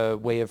type of a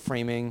way of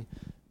framing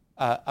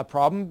a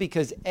problem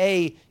because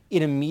A,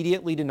 it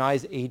immediately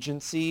denies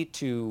agency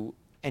to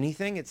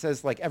anything. It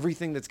says like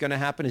everything that's going to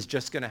happen is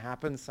just going to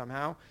happen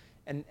somehow.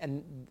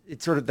 And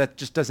it's sort of, that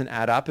just doesn't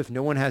add up. If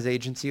no one has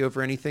agency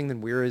over anything,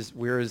 then where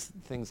is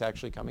things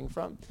actually coming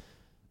from?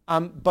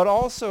 But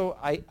also,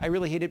 I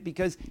really hate it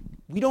because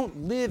we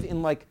don't live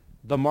in like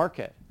the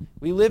market.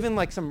 We live in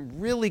like some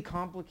really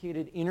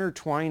complicated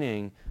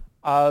intertwining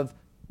of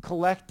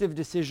collective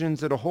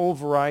decisions at a whole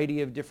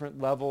variety of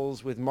different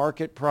levels with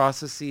market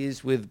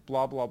processes, with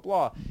blah, blah,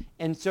 blah.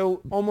 And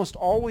so almost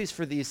always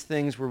for these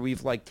things where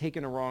we've like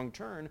taken a wrong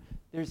turn,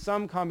 there's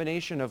some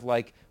combination of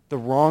like the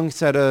wrong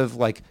set of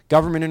like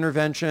government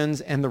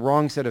interventions and the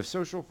wrong set of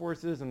social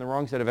forces and the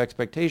wrong set of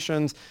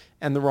expectations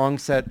and the wrong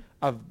set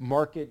of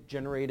market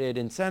generated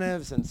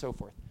incentives and so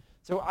forth.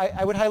 So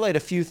I would highlight a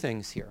few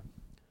things here.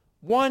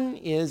 One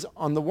is,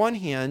 on the one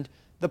hand,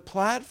 the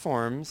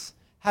platforms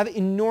have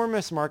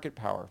enormous market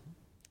power.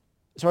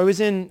 So I was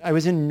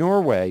in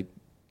Norway,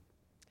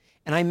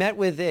 and I met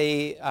with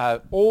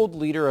a old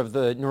leader of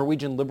the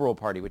Norwegian Liberal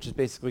Party, which is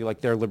basically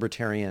like their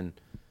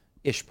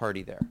libertarian-ish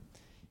party there.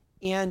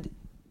 And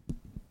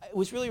it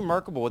was really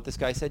remarkable what this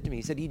guy said to me.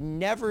 He said he'd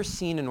never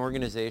seen an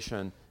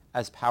organization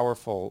as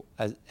powerful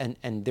as,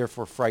 and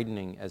therefore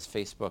frightening as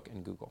Facebook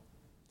and Google.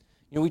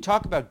 You know, we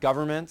talk about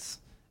governments,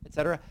 et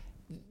cetera.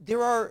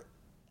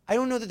 I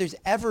don't know that there's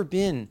ever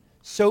been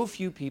so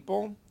few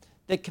people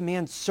that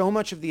command so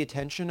much of the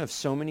attention of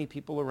so many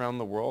people around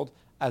the world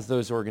as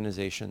those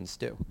organizations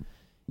do.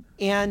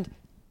 And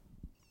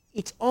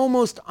it's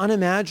almost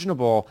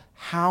unimaginable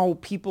how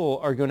people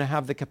are going to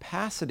have the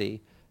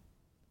capacity,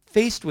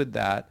 faced with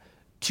that,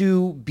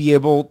 to be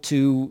able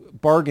to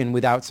bargain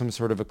without some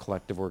sort of a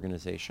collective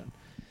organization.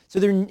 So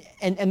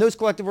and those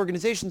collective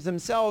organizations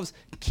themselves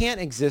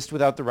can't exist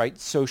without the right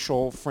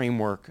social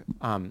framework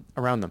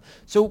around them.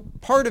 So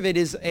part of it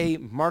is a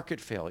market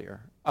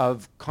failure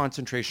of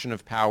concentration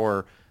of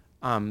power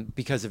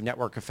because of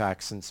network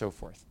effects and so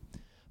forth.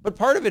 But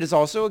part of it is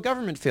also a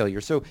government failure.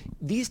 So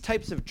these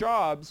types of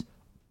jobs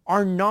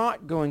are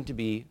not going to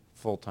be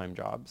full-time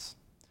jobs.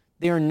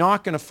 They are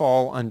not going to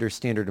fall under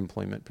standard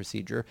employment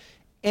procedure.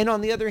 And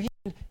on the other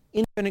hand,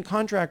 independent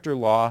contractor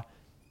law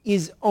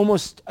is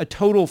almost a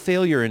total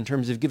failure in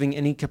terms of giving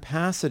any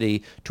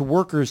capacity to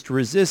workers to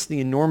resist the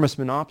enormous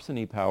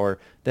monopsony power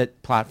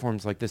that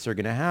platforms like this are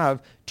going to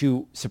have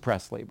to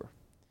suppress labor.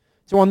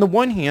 So on the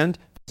one hand,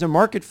 there's a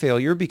market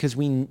failure because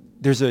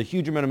there's a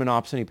huge amount of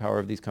monopsony power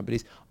of these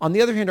companies. On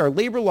the other hand, our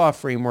labor law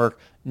framework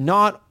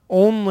not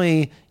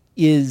only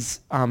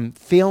is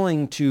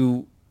failing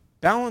to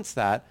balance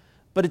that,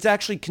 but it's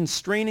actually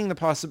constraining the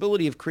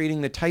possibility of creating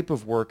the type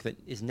of work that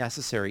is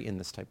necessary in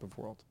this type of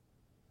world.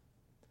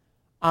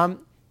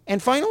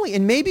 And finally,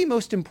 and maybe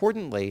most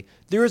importantly,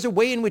 there is a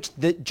way in which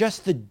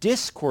just the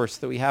discourse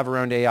that we have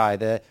around AI,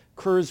 the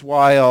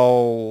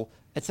Kurzweil,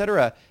 et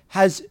cetera,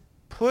 has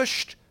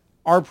pushed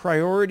our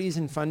priorities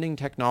in funding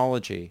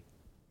technology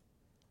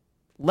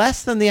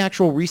less than the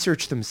actual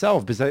research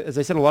themselves, because as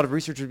I said, a lot of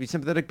research would be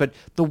sympathetic, but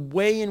the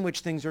way in which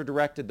things are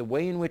directed, the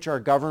way in which our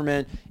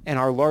government and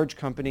our large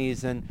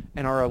companies and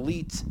our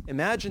elites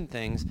imagine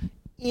things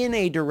in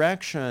a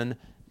direction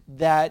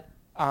that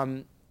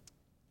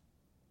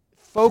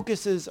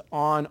focuses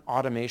on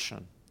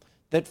automation,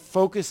 that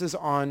focuses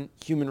on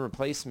human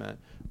replacement,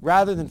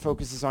 rather than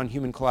focuses on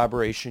human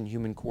collaboration,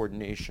 human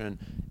coordination,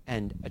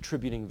 and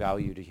attributing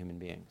value to human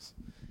beings.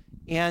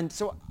 And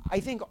so I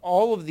think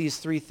all of these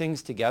three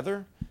things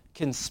together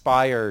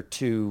conspire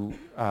to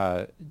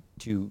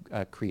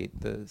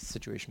create the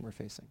situation we're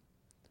facing.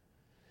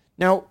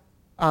 Now,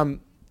 I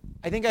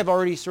think I've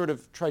already sort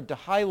of tried to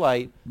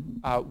highlight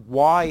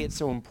why it's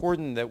so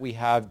important that we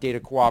have data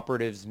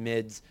cooperatives,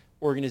 MIDs,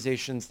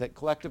 organizations that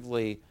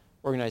collectively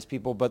organize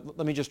people, but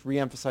let me just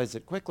reemphasize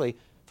it quickly.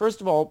 First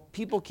of all,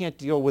 people can't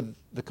deal with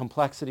the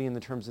complexity and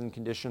the terms and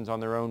conditions on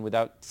their own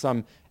without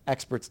some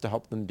experts to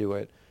help them do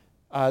it.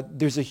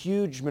 There's a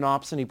huge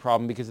monopsony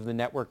problem because of the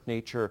network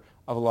nature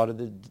of a lot of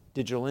the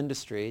digital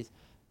industries.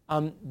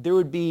 There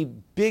would be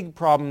big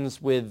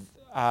problems with,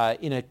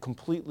 in a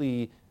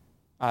completely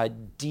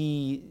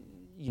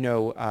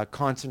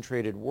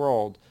concentrated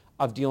world,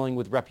 of dealing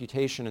with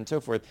reputation and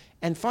so forth.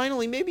 And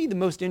finally, maybe the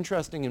most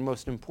interesting and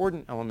most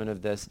important element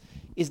of this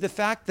is the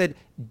fact that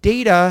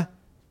data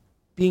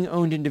being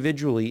owned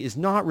individually is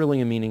not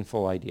really a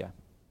meaningful idea.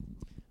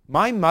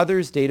 My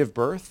mother's date of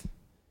birth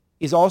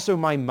is also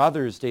my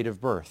mother's date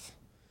of birth,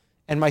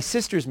 and my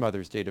sister's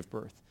mother's date of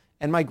birth,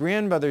 and my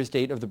grandmother's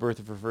date of the birth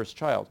of her first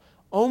child.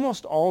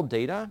 Almost all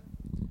data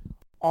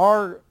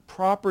are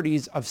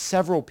properties of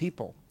several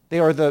people. They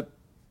are the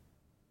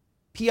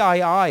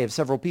PII of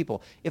several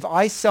people. If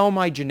I sell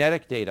my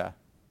genetic data,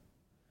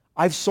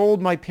 I've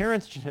sold my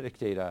parents' genetic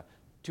data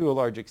to a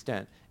large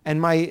extent. and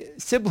my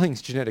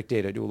siblings' genetic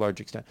data to a large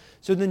extent.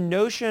 So the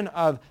notion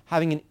of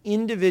having an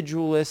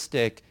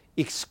individualistic,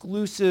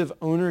 exclusive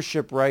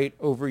ownership right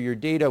over your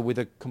data with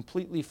a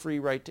completely free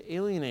right to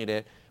alienate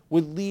it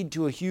would lead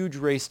to a huge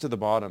race to the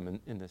bottom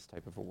in this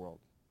type of a world.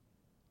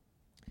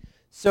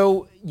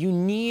 So you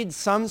need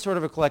some sort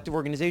of a collective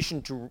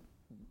organization to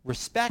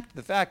respect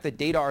the fact that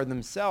data are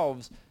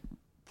themselves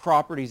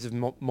properties of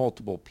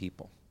multiple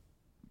people.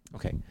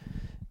 Okay.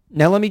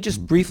 Now let me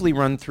just briefly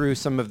run through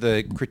some of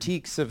the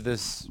critiques of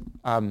this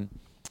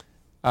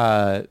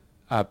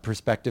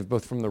perspective,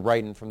 both from the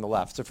right and from the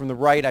left. So from the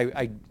right,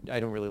 I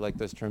don't really like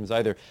those terms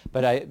either,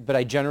 but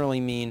I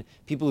generally mean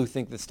people who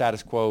think the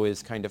status quo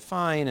is kind of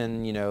fine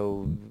and, you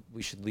know,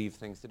 we should leave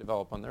things to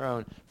develop on their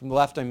own. From the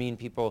left, I mean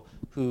people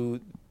who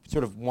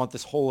sort of want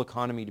this whole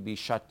economy to be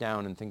shut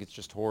down and think it's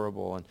just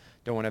horrible and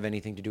don't want to have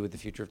anything to do with the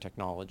future of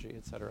technology,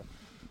 et cetera.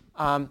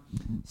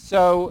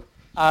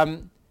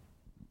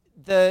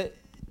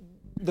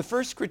 The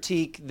first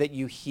critique that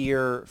you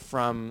hear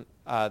from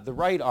the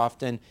right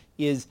often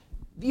is,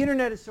 the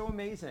internet is so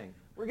amazing.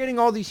 We're getting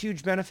all these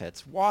huge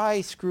benefits.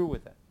 Why screw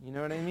with it? You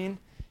know what I mean?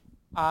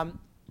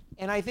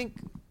 And I think,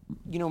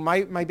 you know,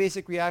 my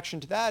basic reaction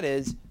to that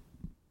is,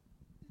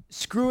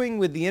 screwing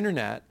with the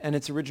internet and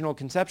its original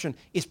conception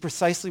is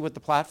precisely what the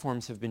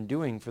platforms have been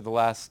doing for the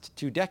last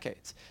 2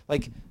 decades.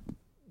 Like,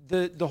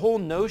 the whole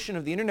notion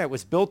of the internet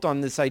was built on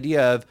this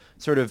idea of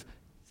sort of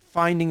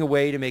finding a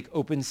way to make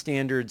open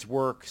standards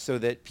work so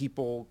that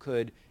people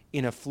could,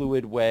 in a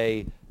fluid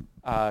way,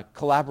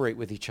 collaborate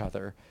with each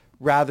other,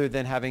 rather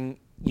than having,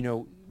 you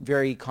know,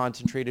 very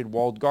concentrated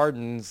walled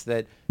gardens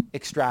that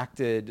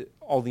extracted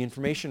all the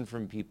information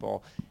from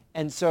people.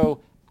 And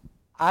so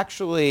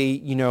actually,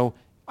 you know,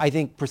 I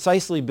think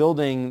precisely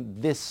building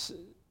this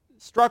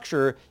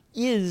structure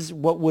is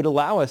what would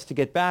allow us to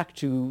get back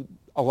to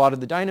a lot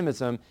of the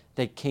dynamism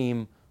that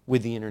came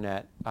with the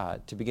internet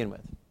to begin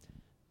with.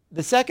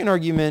 The second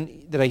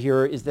argument that I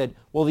hear is that,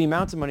 well, the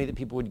amounts of money that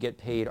people would get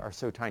paid are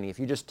so tiny. If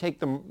you just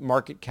take the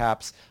market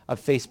caps of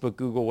Facebook,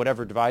 Google,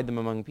 whatever, divide them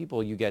among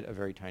people, you get a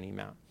very tiny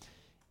amount.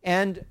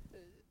 And,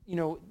 you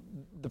know,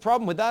 the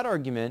problem with that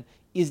argument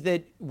is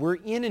that we're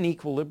in an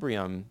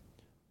equilibrium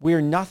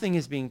where nothing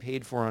is being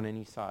paid for on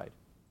any side.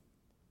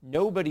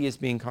 Nobody is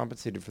being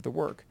compensated for the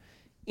work.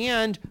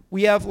 And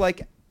we have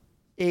like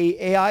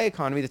a AI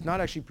economy that's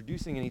not actually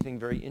producing anything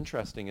very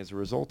interesting as a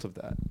result of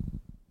that.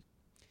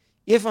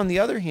 If, on the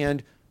other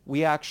hand,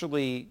 we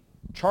actually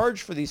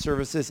charge for these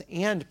services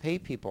and pay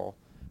people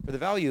for the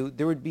value,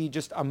 there would be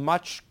just a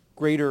much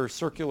greater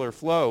circular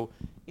flow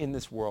in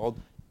this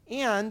world.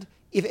 And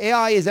if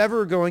AI is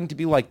ever going to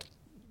be like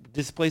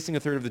displacing a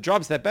third of the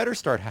jobs, that better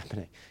start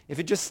happening. If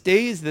it just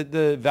stays that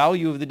the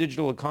value of the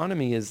digital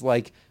economy is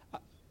like,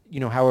 you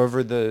know,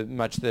 however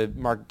much the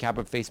market cap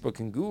of Facebook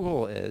and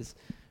Google is,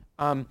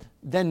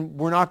 then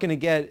we're not going to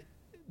get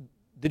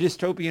the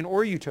dystopian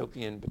or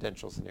utopian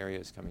potential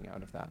scenarios coming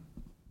out of that.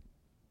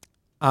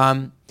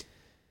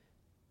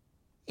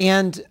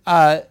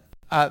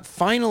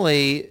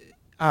 Finally,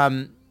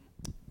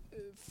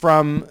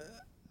 from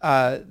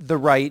the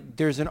right,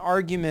 there's an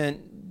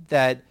argument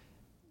that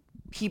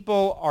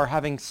people are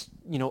having,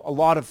 you know, a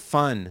lot of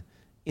fun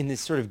in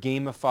this sort of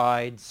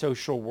gamified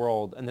social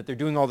world, and that they're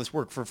doing all this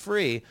work for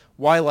free.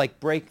 Why, like,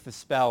 break the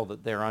spell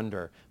that they're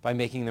under by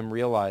making them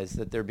realize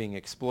that they're being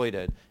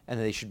exploited and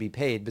that they should be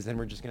paid, because then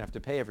we're just going to have to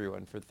pay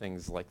everyone for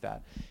things like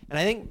that. And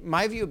I think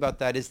my view about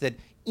that is that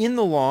in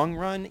the long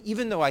run,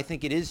 even though I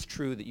think it is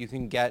true that you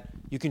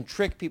can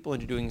trick people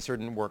into doing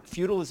certain work,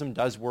 feudalism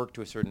does work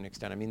to a certain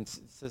extent. I mean,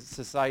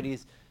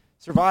 societies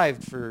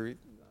survived for,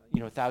 you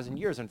know, 1,000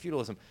 years on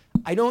feudalism.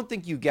 I don't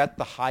think you get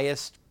the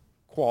highest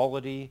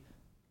quality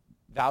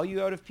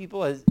value out of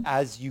people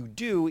as you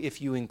do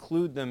if you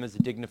include them as a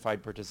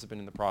dignified participant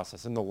in the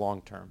process in the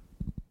long term.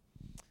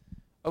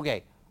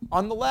 Okay,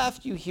 on the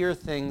left you hear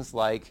things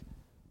like,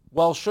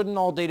 well, shouldn't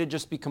all data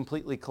just be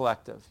completely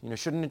collective? You know,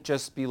 shouldn't it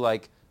just be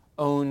like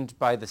owned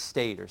by the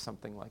state or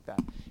something like that?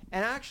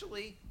 And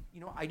actually,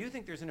 you know, I do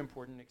think there's an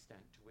important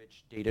extent to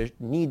which data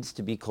needs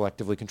to be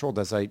collectively controlled,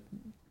 as I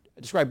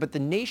described, but the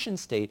nation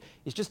state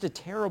is just a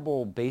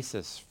terrible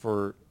basis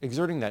for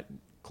exerting that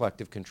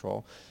collective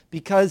control,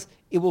 because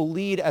it will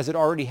lead, as it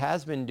already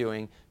has been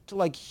doing, to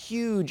like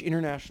huge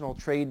international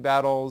trade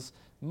battles.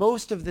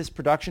 Most of this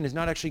production is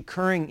not actually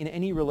occurring in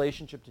any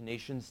relationship to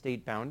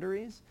nation-state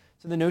boundaries.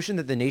 So the notion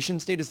that the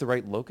nation-state is the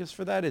right locus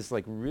for that is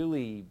like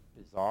really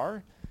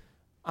bizarre.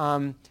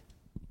 And,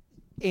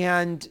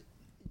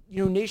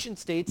 you know,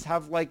 nation-states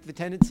have like the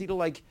tendency to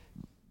like,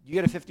 you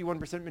get a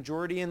 51%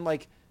 majority and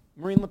like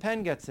Marine Le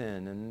Pen gets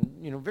in, and,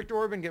 you know, Viktor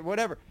Orban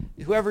whatever.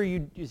 Whoever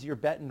is your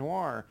bête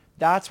noire,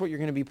 that's what you're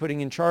going to be putting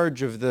in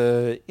charge of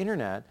the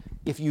internet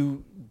if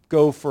you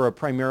go for a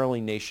primarily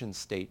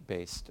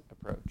nation-state-based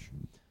approach.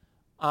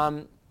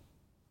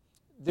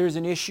 There's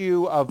an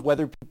issue of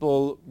whether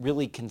people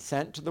really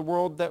consent to the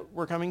world that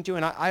we're coming to,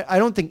 and I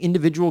don't think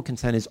individual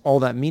consent is all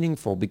that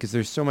meaningful because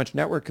there's so much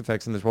network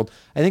effects in this world.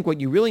 I think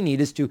what you really need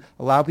is to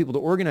allow people to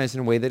organize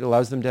in a way that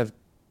allows them to have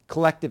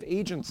collective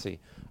agency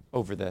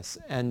over this.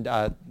 And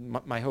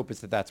my hope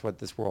is that that's what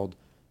this world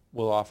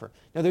will offer.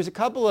 Now, there's a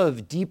couple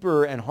of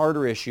deeper and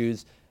harder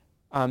issues.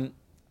 I'm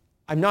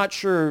not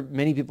sure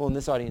many people in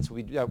this audience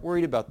will be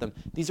worried about them.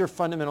 These are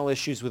fundamental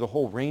issues with a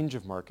whole range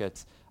of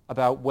markets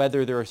about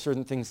whether there are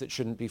certain things that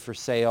shouldn't be for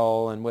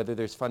sale and whether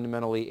there's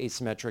fundamentally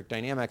asymmetric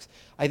dynamics.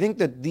 I think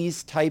that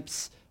these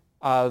types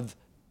of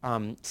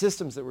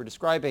systems that we're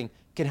describing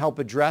can help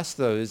address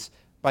those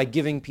by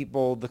giving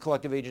people the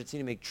collective agency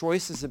to make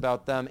choices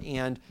about them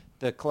and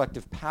the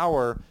collective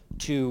power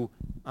to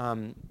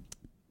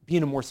be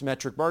in a more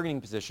symmetric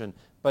bargaining position.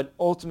 But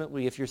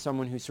ultimately, if you're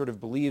someone who sort of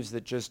believes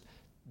that just,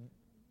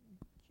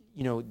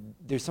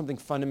 there's something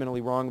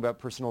fundamentally wrong about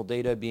personal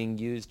data being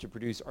used to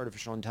produce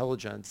artificial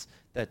intelligence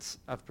that's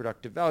of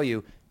productive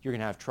value, you're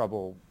going to have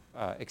trouble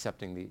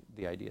accepting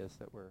the ideas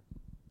that we're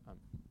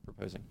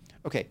proposing.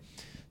 Okay,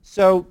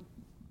 so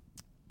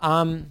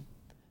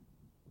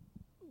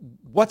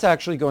what's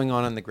actually going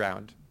on the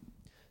ground?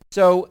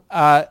 So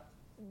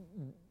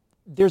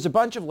there's a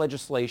bunch of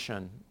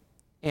legislation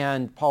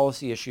and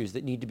policy issues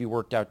that need to be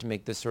worked out to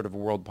make this sort of a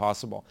world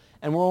possible.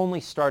 And we're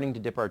only starting to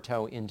dip our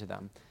toe into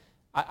them.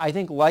 I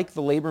think, like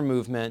the labor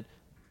movement,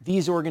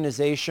 these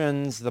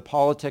organizations, the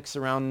politics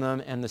around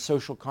them, and the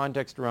social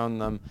context around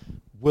them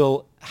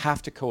will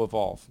have to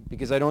co-evolve,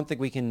 because I don't think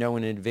we can know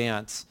in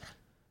advance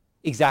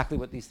exactly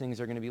what these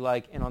things are going to be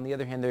like. And on the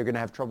other hand, they're going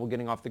to have trouble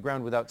getting off the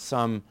ground without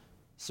some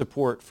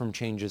support from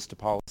changes to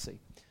policy.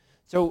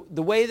 So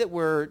the way that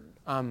we're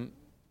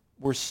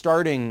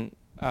starting,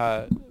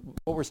 what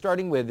we're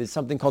starting with is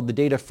something called the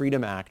Data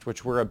Freedom Act,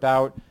 which we're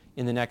about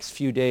in the next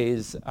few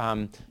days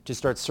to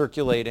start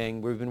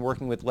circulating. We've been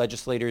working with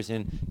legislators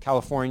in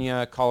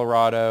California,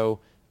 Colorado,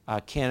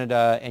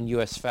 Canada, and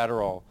US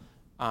federal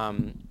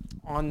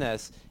on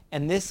this.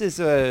 And this is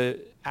an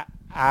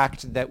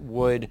act that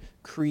would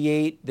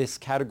create this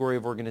category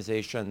of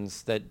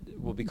organizations that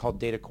will be called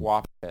data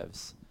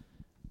cooperatives,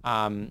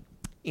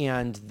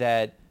 and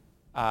that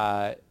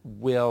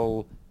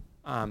will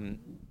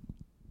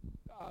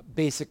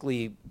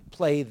basically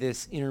play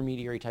this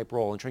intermediary type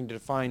role in trying to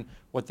define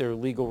what their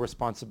legal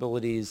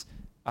responsibilities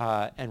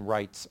and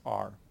rights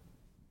are.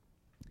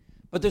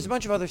 But there's a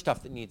bunch of other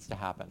stuff that needs to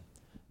happen.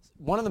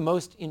 One of the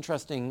most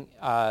interesting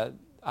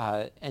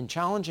and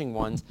challenging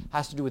ones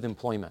has to do with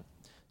employment.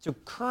 So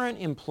current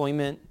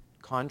employment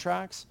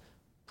contracts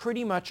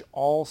pretty much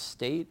all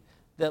state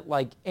that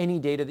any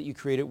data that you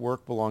create at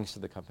work belongs to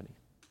the company.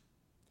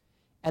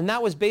 And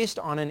that was based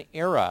on an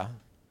era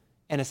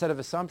and a set of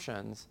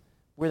assumptions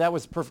where that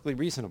was perfectly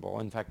reasonable.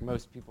 In fact,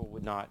 most people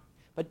would not.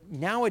 But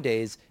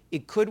nowadays,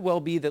 it could well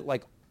be that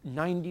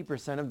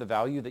 90% of the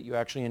value that you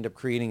actually end up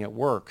creating at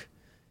work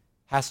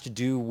has to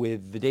do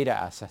with the data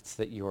assets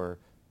that you're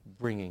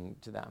bringing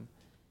to them.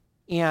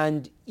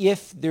 And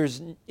if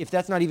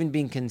that's not even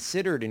being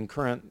considered in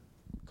current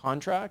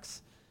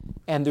contracts,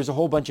 and there's a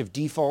whole bunch of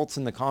defaults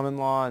in the common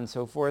law and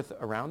so forth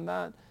around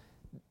that,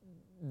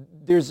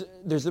 there's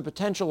the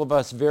potential of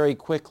us very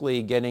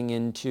quickly getting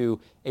into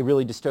a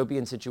really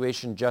dystopian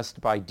situation just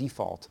by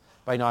default,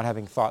 by not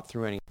having thought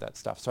through any of that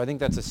stuff. So I think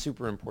that's a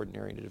super important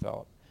area to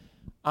develop.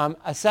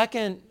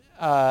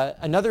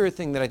 Another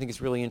thing that I think is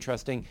really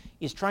interesting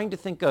is trying to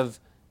think of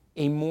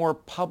a more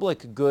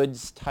public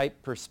goods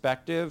type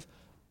perspective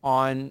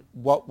on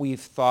what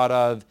we've thought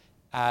of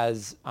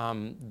as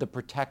the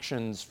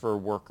protections for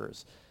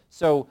workers.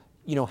 So,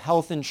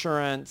 health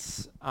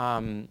insurance,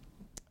 the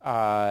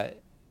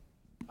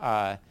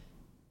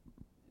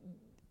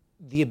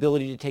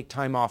ability to take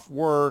time off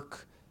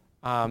work,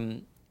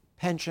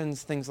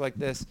 pensions, things like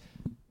this.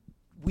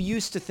 We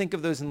used to think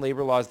of those in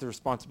labor law as the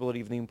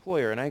responsibility of the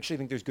employer, and I actually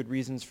think there's good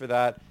reasons for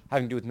that,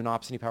 having to do with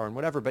monopsony power and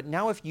whatever. But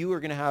now if you are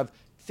going to have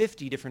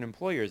 50 different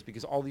employers,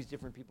 because all these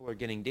different people are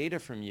getting data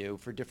from you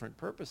for different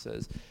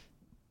purposes,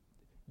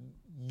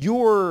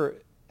 your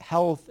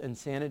health and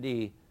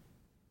sanity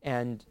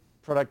and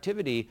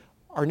productivity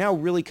are now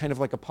really kind of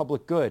like a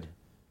public good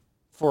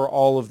for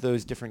all of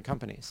those different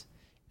companies.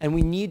 And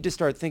we need to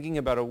start thinking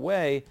about a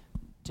way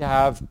to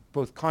have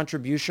both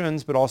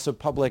contributions but also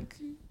public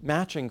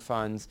matching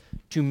funds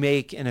to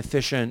make an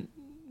efficient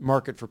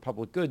market for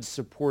public goods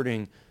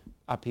supporting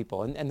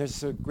people. And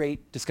there's a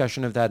great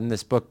discussion of that in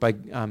this book by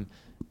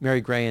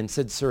Mary Gray and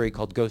Sid Surrey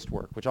called Ghost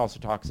Work, which also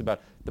talks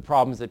about the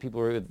problems that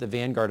people are at the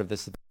vanguard of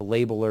this, the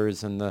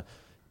labelers and the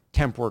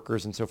temp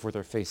workers and so forth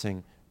are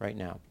facing right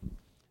now.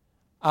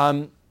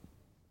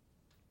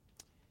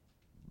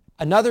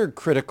 Another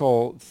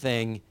critical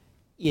thing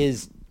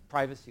is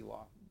privacy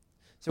law.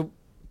 So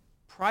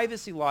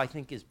privacy law, I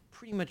think, is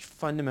pretty much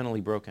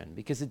fundamentally broken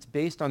because it's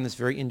based on this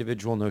very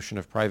individual notion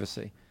of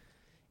privacy.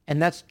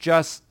 And that's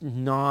just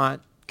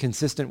not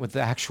consistent with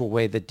the actual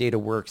way that data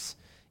works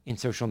in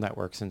social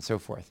networks and so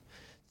forth.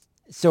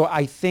 So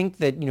I think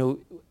that,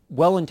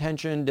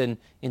 well-intentioned and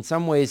in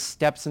some ways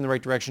steps in the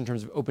right direction in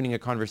terms of opening a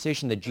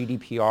conversation that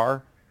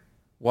GDPR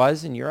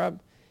was in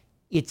Europe,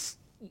 it's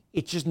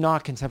just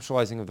not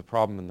conceptualizing of the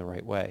problem in the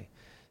right way.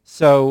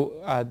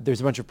 So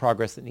there's a bunch of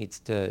progress that needs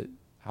to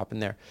happen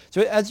there.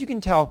 So as you can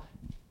tell,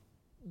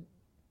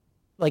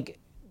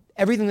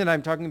 everything that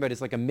I'm talking about is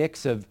like a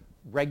mix of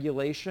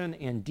regulation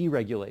and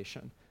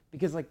deregulation.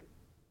 Because like,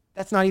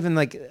 that's not even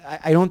like,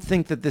 I don't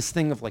think that this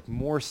thing of like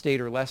more state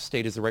or less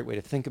state is the right way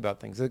to think about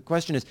things. The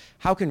question is,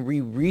 how can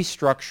we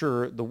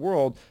restructure the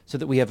world so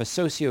that we have a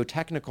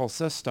socio-technical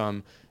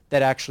system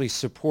that actually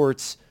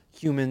supports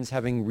humans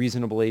having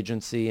reasonable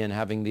agency and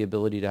having the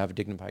ability to have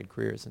dignified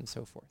careers and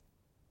so forth.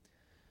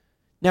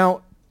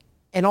 Now,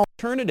 an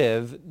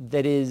alternative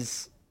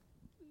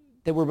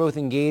that we're both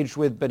engaged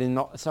with but in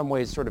some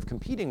ways sort of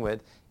competing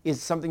with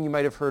is something you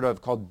might have heard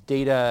of called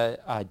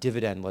data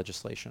dividend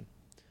legislation.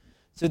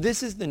 So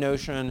this is the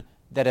notion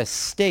that a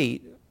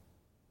state,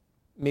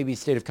 maybe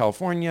state of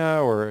California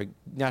or a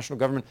national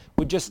government,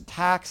 would just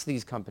tax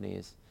these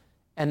companies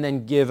and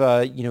then give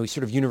a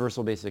sort of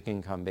universal basic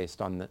income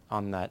based on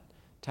that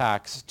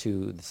tax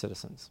to the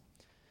citizens.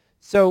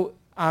 So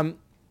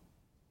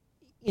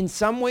in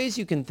some ways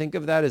you can think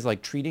of that as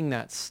like treating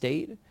that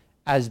state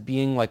as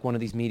being like one of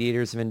these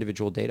mediators of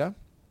individual data.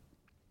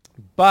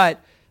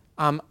 But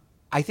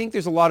I think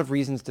there's a lot of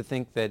reasons to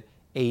think that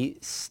a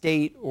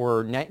state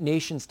or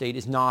nation state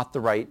is not the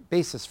right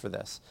basis for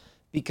this,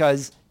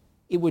 because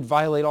it would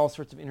violate all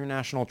sorts of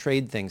international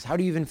trade things. How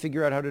do you even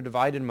figure out how to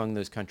divide it among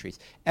those countries?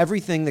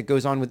 Everything that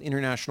goes on with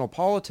international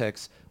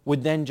politics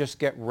would then just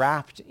get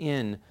wrapped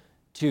in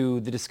to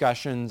the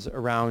discussions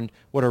around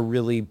what are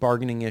really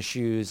bargaining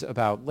issues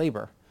about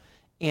labor.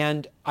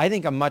 And I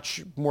think a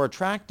much more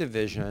attractive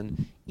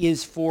vision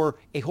is for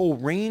a whole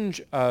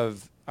range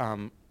of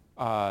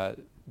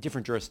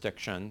different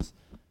jurisdictions,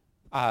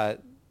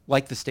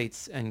 like the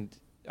states and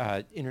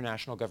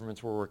international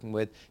governments we're working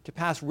with, to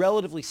pass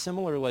relatively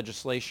similar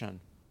legislation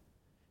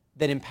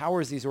that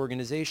empowers these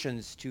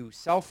organizations to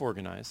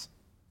self-organize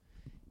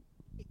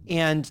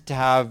and to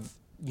have,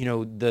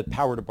 the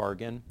power to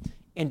bargain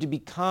and to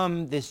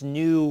become this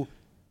new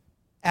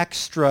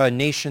extra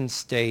nation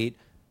state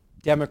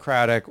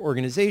democratic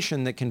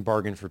organization that can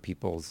bargain for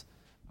people's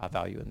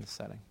value in this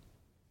setting.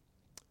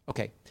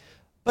 Okay,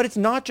 but it's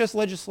not just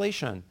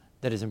legislation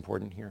that is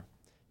important here.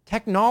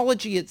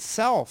 Technology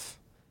itself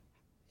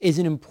is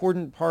an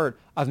important part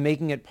of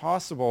making it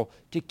possible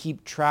to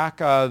keep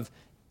track of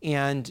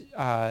and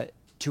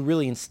to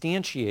really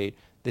instantiate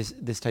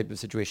this type of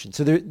situation.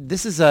 So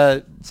this is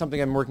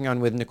something I'm working on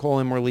with Nicole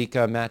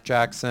Imorlika, Matt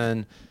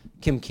Jackson,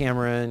 Kim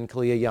Cameron,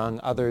 Kalia Young,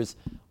 others,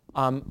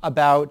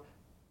 about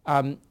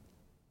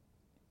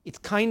it's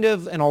kind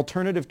of an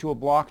alternative to a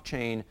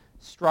blockchain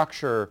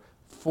structure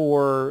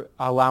for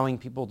allowing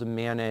people to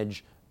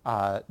manage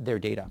their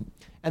data.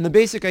 And the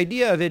basic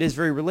idea of it is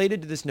very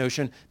related to this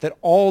notion that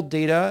all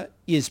data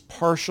is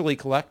partially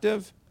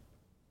collective,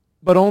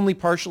 but only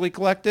partially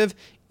collective,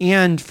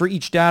 and for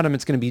each datum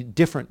it's going to be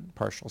different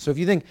partial. So if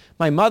you think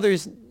my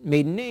mother's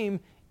maiden name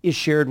is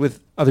shared with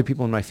other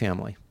people in my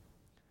family.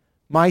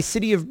 My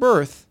city of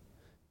birth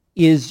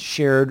is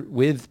shared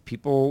with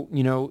people,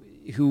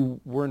 who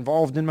were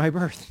involved in my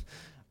birth.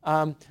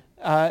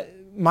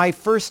 My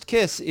first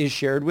kiss is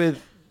shared with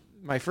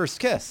my first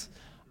kiss.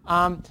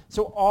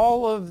 So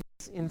all of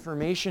this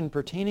information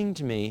pertaining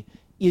to me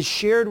is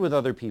shared with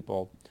other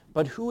people,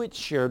 but who it's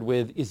shared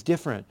with is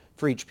different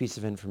for each piece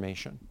of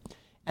information.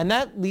 And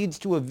that leads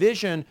to a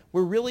vision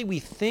where really we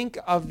think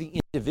of the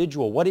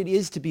individual, what it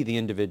is to be the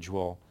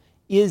individual,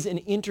 is an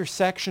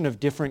intersection of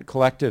different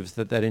collectives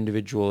that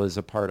individual is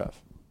a part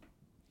of.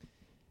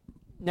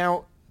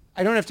 Now,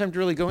 I don't have time to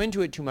really go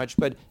into it too much,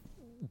 but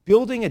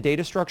building a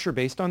data structure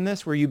based on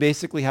this, where you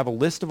basically have a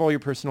list of all your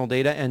personal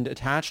data and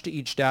attached to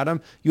each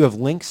datum, you have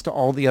links to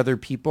all the other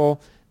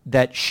people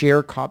that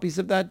share copies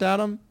of that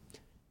datum.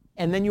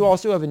 And then you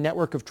also have a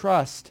network of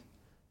trust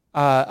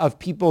of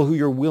people who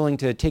you're willing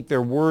to take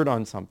their word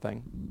on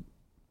something.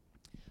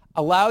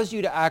 Allows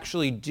you to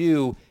actually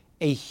do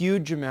a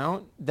huge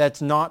amount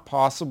that's not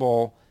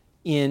possible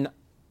in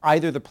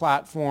either the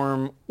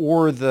platform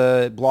or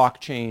the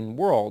blockchain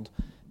world,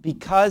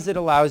 because it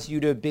allows you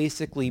to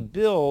basically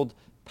build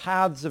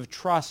paths of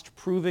trust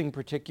proving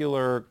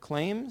particular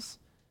claims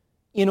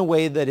in a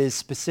way that is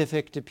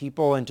specific to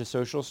people and to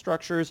social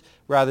structures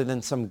rather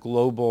than some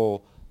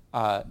global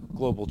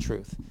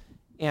truth.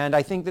 And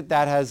I think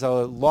that has a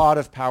lot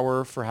of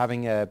power for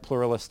having a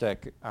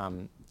pluralistic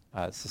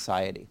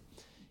society,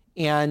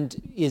 and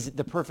is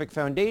the perfect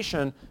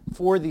foundation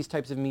for these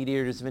types of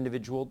mediators of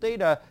individual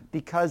data,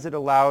 because it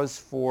allows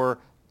for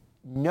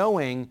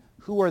knowing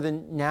who are the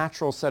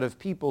natural set of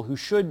people who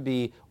should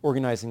be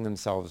organizing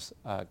themselves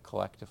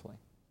collectively.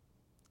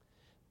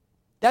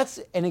 That's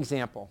an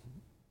example.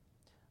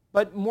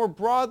 But more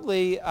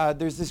broadly,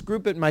 there's this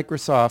group at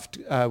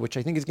Microsoft, which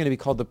I think is going to be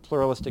called the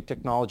Pluralistic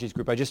Technologies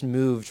Group. I just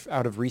moved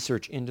out of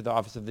research into the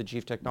Office of the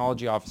Chief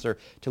Technology Officer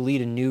to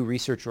lead a new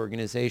research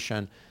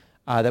organization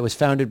that was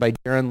founded by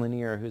Darren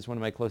Lanier, who's one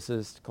of my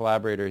closest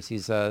collaborators.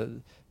 He's a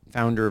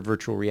founder of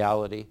virtual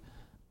reality.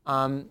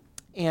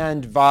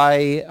 And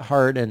Vi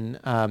Hart and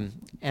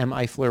M.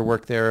 Eifler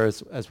work there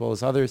as well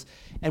as others.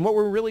 And what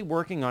we're really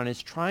working on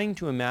is trying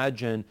to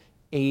imagine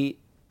a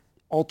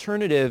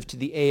alternative to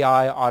the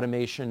AI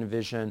automation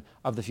vision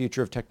of the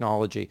future of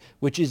technology,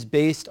 which is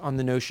based on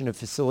the notion of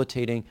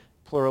facilitating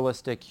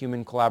pluralistic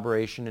human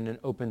collaboration in an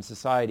open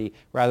society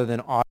rather than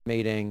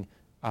automating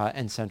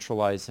and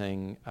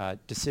centralizing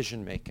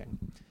decision-making.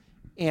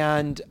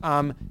 And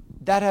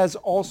that has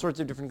all sorts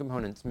of different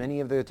components. Many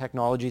of the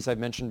technologies I've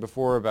mentioned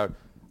before about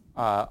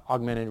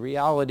augmented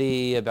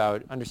reality,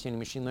 about understanding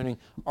machine learning,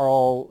 are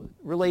all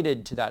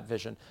related to that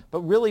vision.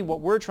 But really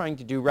what we're trying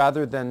to do,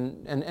 rather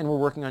than, and we're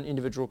working on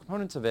individual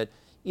components of it,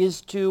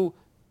 is to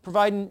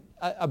provide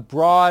a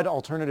broad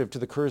alternative to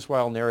the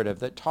Kurzweil narrative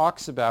that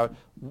talks about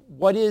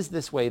what is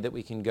this way that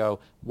we can go?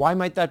 Why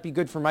might that be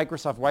good for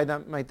Microsoft? Why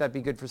might that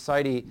be good for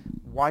society?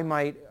 Why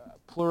might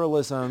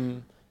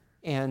pluralism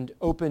and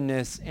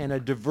openness and a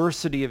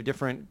diversity of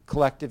different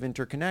collective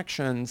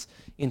interconnections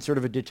in sort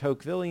of a de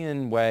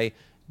Tocquevillian way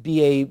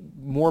be a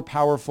more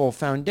powerful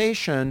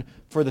foundation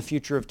for the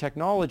future of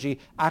technology,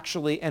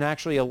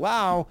 actually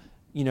allow,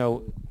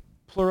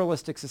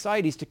 pluralistic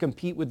societies to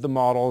compete with the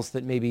models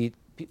that maybe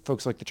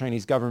folks like the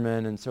Chinese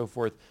government and so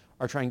forth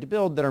are trying to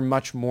build, that are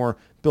much more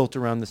built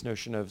around this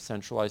notion of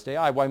centralized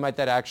AI. Why might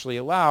that actually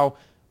allow,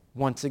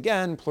 once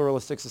again,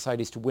 pluralistic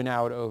societies to win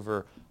out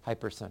over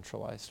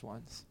hyper-centralized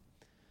ones?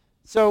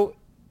 So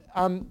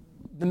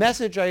the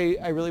message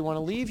I really want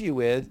to leave you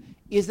with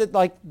is that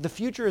the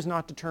future is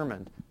not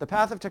determined. The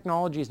path of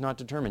technology is not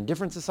determined.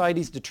 Different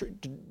societies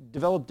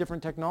develop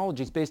different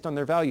technologies based on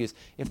their values.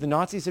 If the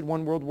Nazis had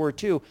won World War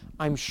II,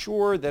 I'm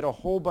sure that a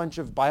whole bunch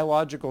of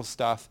biological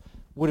stuff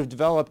would have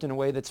developed in a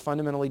way that's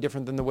fundamentally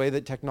different than the way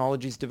that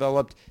technologies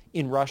developed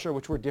in Russia,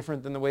 which were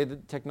different than the way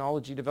that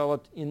technology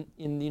developed in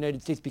the United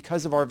States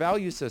because of our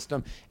value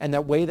system. And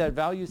that way that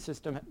value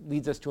system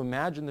leads us to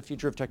imagine the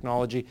future of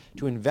technology,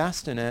 to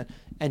invest in it,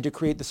 and to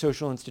create the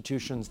social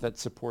institutions that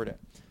support it.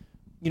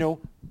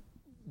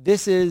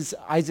 This is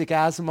Isaac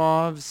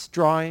Asimov's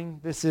drawing.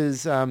 This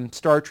is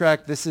Star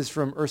Trek. This is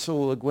from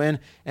Ursula Le Guin.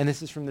 And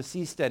this is from the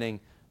Seasteading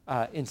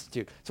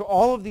Institute. So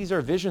all of these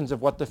are visions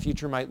of what the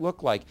future might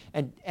look like.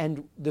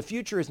 And the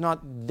future is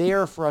not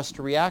there for us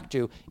to react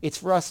to. It's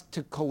for us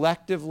to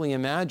collectively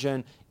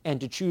imagine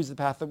and to choose the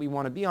path that we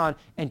want to be on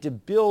and to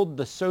build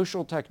the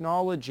social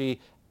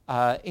technology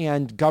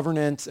and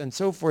governance and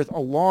so forth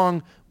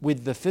along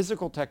with the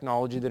physical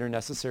technology that are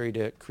necessary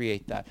to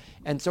create that.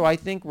 And so I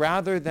think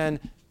rather than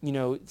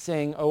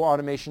saying, oh,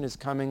 automation is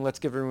coming, let's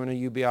give everyone a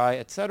UBI,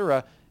 et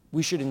cetera,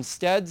 we should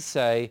instead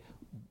say,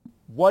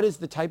 what is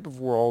the type of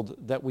world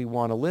that we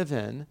want to live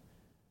in?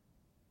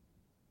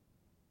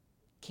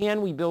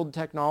 Can we build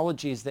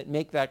technologies that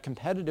make that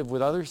competitive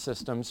with other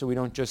systems so we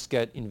don't just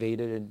get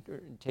invaded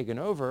and taken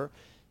over?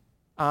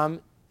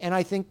 And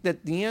I think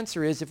that the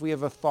answer is, if we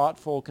have a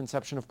thoughtful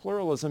conception of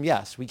pluralism,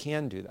 yes, we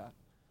can do that.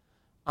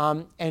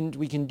 And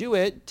we can do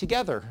it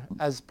together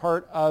as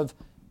part of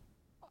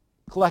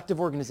collective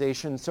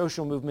organizations,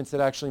 social movements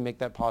that actually make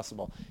that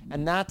possible.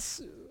 And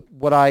that's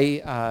what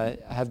I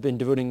have been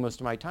devoting most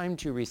of my time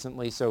to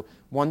recently. So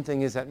one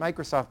thing is at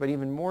Microsoft, but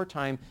even more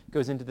time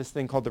goes into this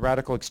thing called the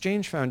Radical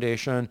Exchange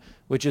Foundation,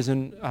 which is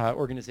an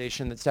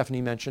organization that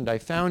Stephanie mentioned I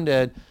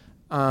founded,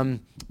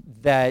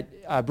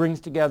 that brings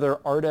together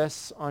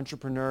artists,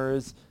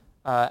 entrepreneurs,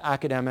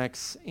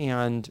 academics,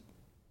 and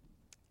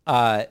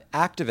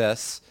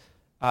activists,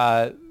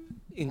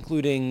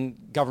 including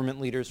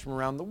government leaders from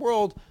around the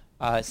world.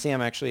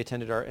 Sam actually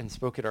attended and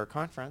spoke at our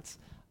conference,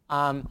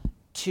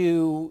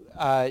 to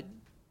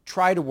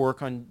try to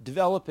work on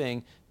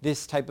developing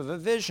this type of a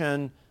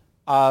vision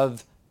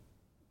of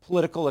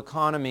political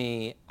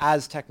economy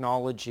as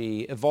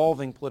technology,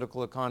 evolving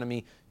political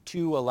economy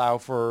to allow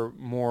for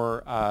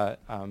more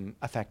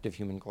effective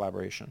human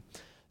collaboration.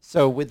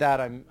 So with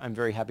that, I'm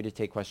very happy to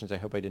take questions. I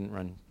hope I didn't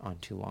run on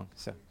too long.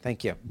 So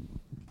thank you.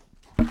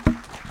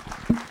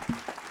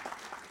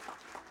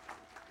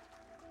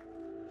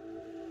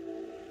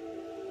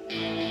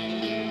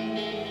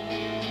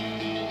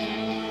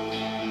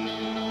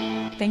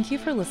 Thank you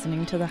for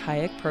listening to the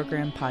Hayek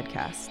Program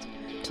podcast.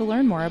 To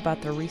learn more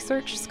about the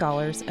research,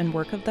 scholars, and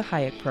work of the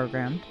Hayek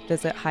Program,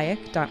 visit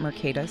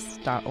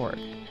hayek.mercatus.org.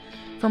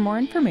 For more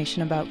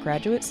information about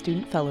graduate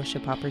student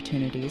fellowship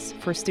opportunities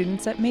for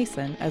students at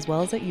Mason as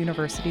well as at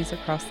universities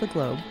across the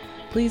globe,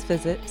 please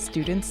visit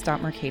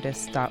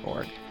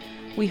students.mercatus.org.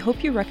 We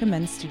hope you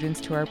recommend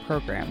students to our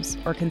programs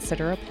or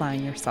consider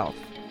applying yourself.